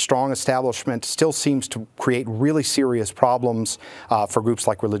that strong establishment still seems to create really serious problems for groups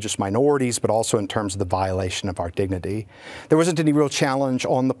like religious minorities, but also in terms of the violation of our dignity. There wasn't any real challenge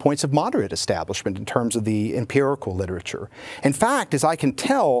on the points of moderate establishment in terms of the empirical literature. In fact, as I can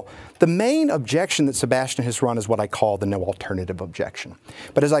tell, the main objection that Sebastian has run is what I call the no alternative objection.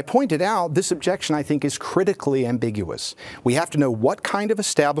 But as I pointed out, this objection, I think, is critically ambiguous. We have to know what kind of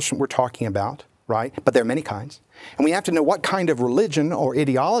establishment we're talking about, right? But there are many kinds. And we have to know what kind of religion or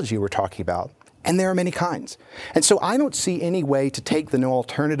ideology we're talking about. And there are many kinds. And so I don't see any way to take the no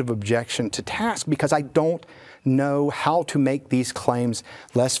alternative objection to task because I don't know how to make these claims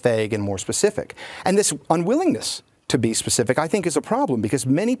less vague and more specific. And this unwillingness to be specific, I think, is a problem because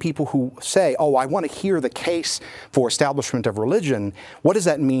many people who say, oh, I want to hear the case for establishment of religion, what does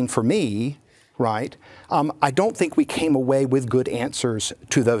that mean for me, right? I don't think we came away with good answers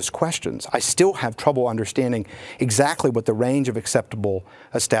to those questions. I still have trouble understanding exactly what the range of acceptable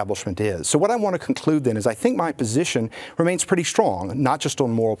establishment is. So what I want to conclude then is I think my position remains pretty strong, not just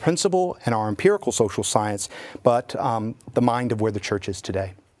on moral principle and our empirical social science, but the mind of where the church is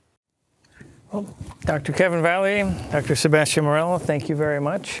today. Well, Dr. Kevin Vallier, Dr. Sebastian Morello, thank you very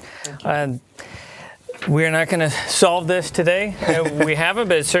much. We're not going to solve this today. We haven't,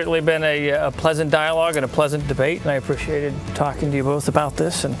 but it's certainly been a pleasant dialogue and a pleasant debate, and I appreciated talking to you both about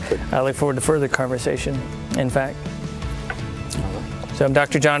this, and I look forward to further conversation, in fact. So I'm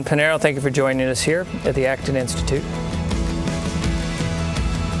Dr. John Pinheiro. Thank you for joining us here at the Acton Institute.